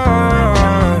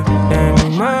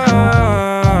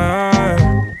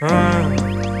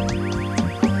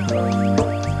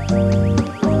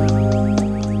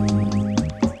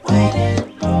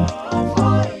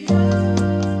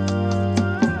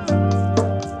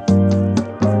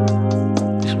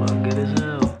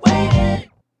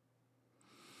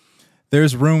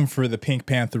 There's room for the Pink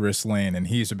Pantherist lane, and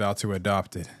he's about to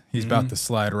adopt it. He's about to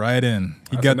slide right in.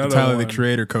 He got the Tyler, the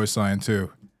Creator co-sign,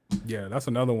 too. Yeah, that's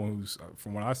another one who's,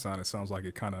 from what I signed, it sounds like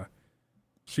it kind of,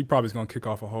 she probably is going to kick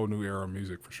off a whole new era of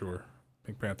music for sure.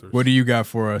 Pink Panthers. What do you got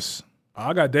for us?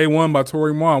 I got Day One by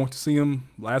Toro y Moi. I went to see him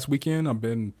last weekend. I've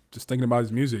been just thinking about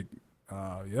his music.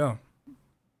 Yeah.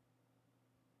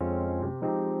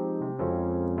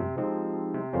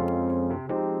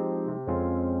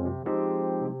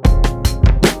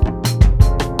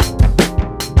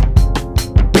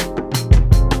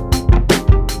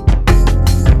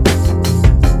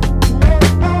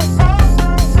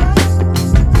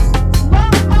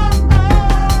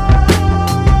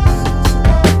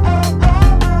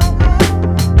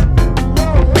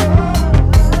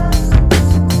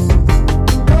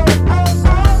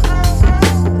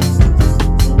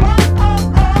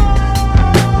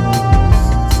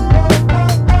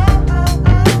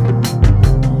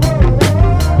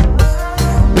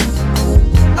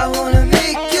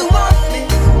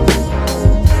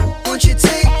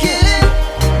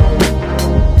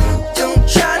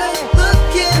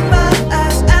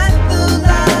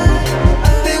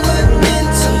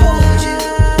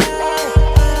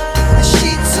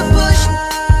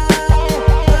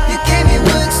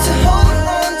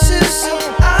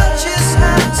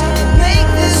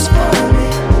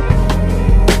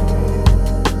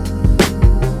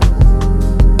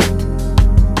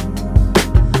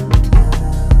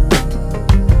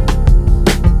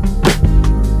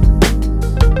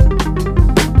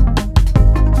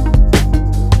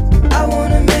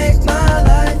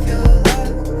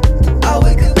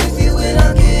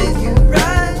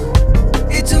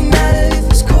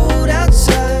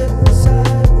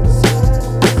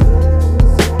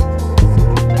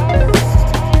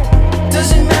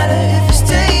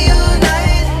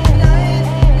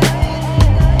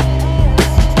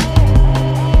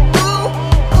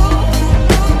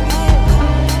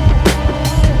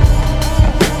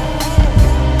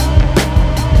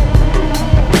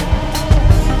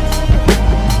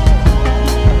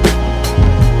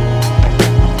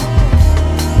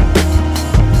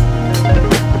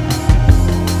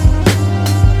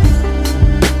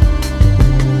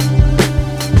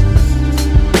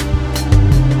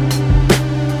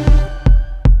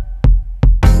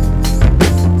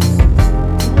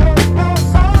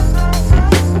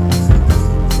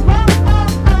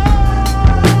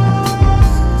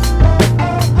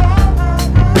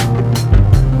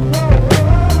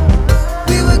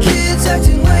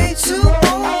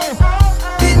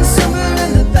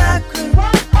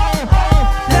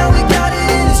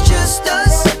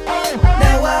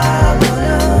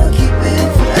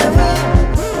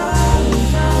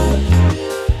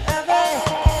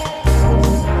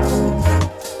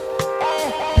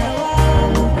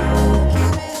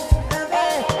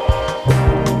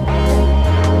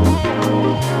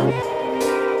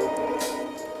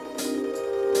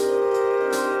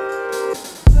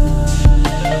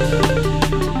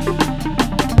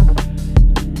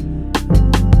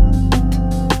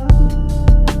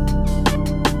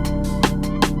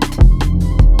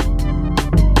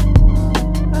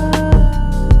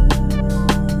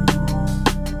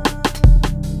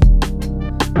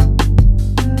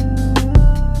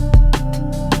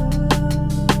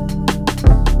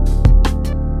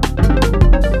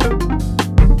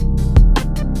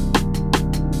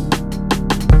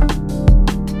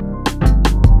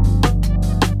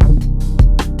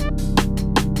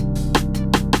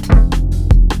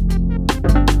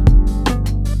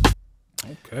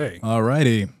 All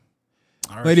righty.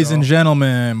 Ladies and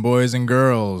gentlemen, boys and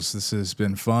girls, this has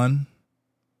been fun.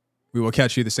 We will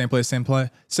catch you the same place,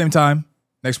 same time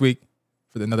next week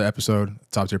for another episode of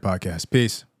Top Tier Podcast.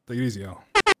 Peace. Take it easy, y'all.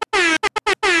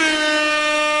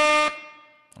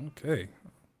 Okay.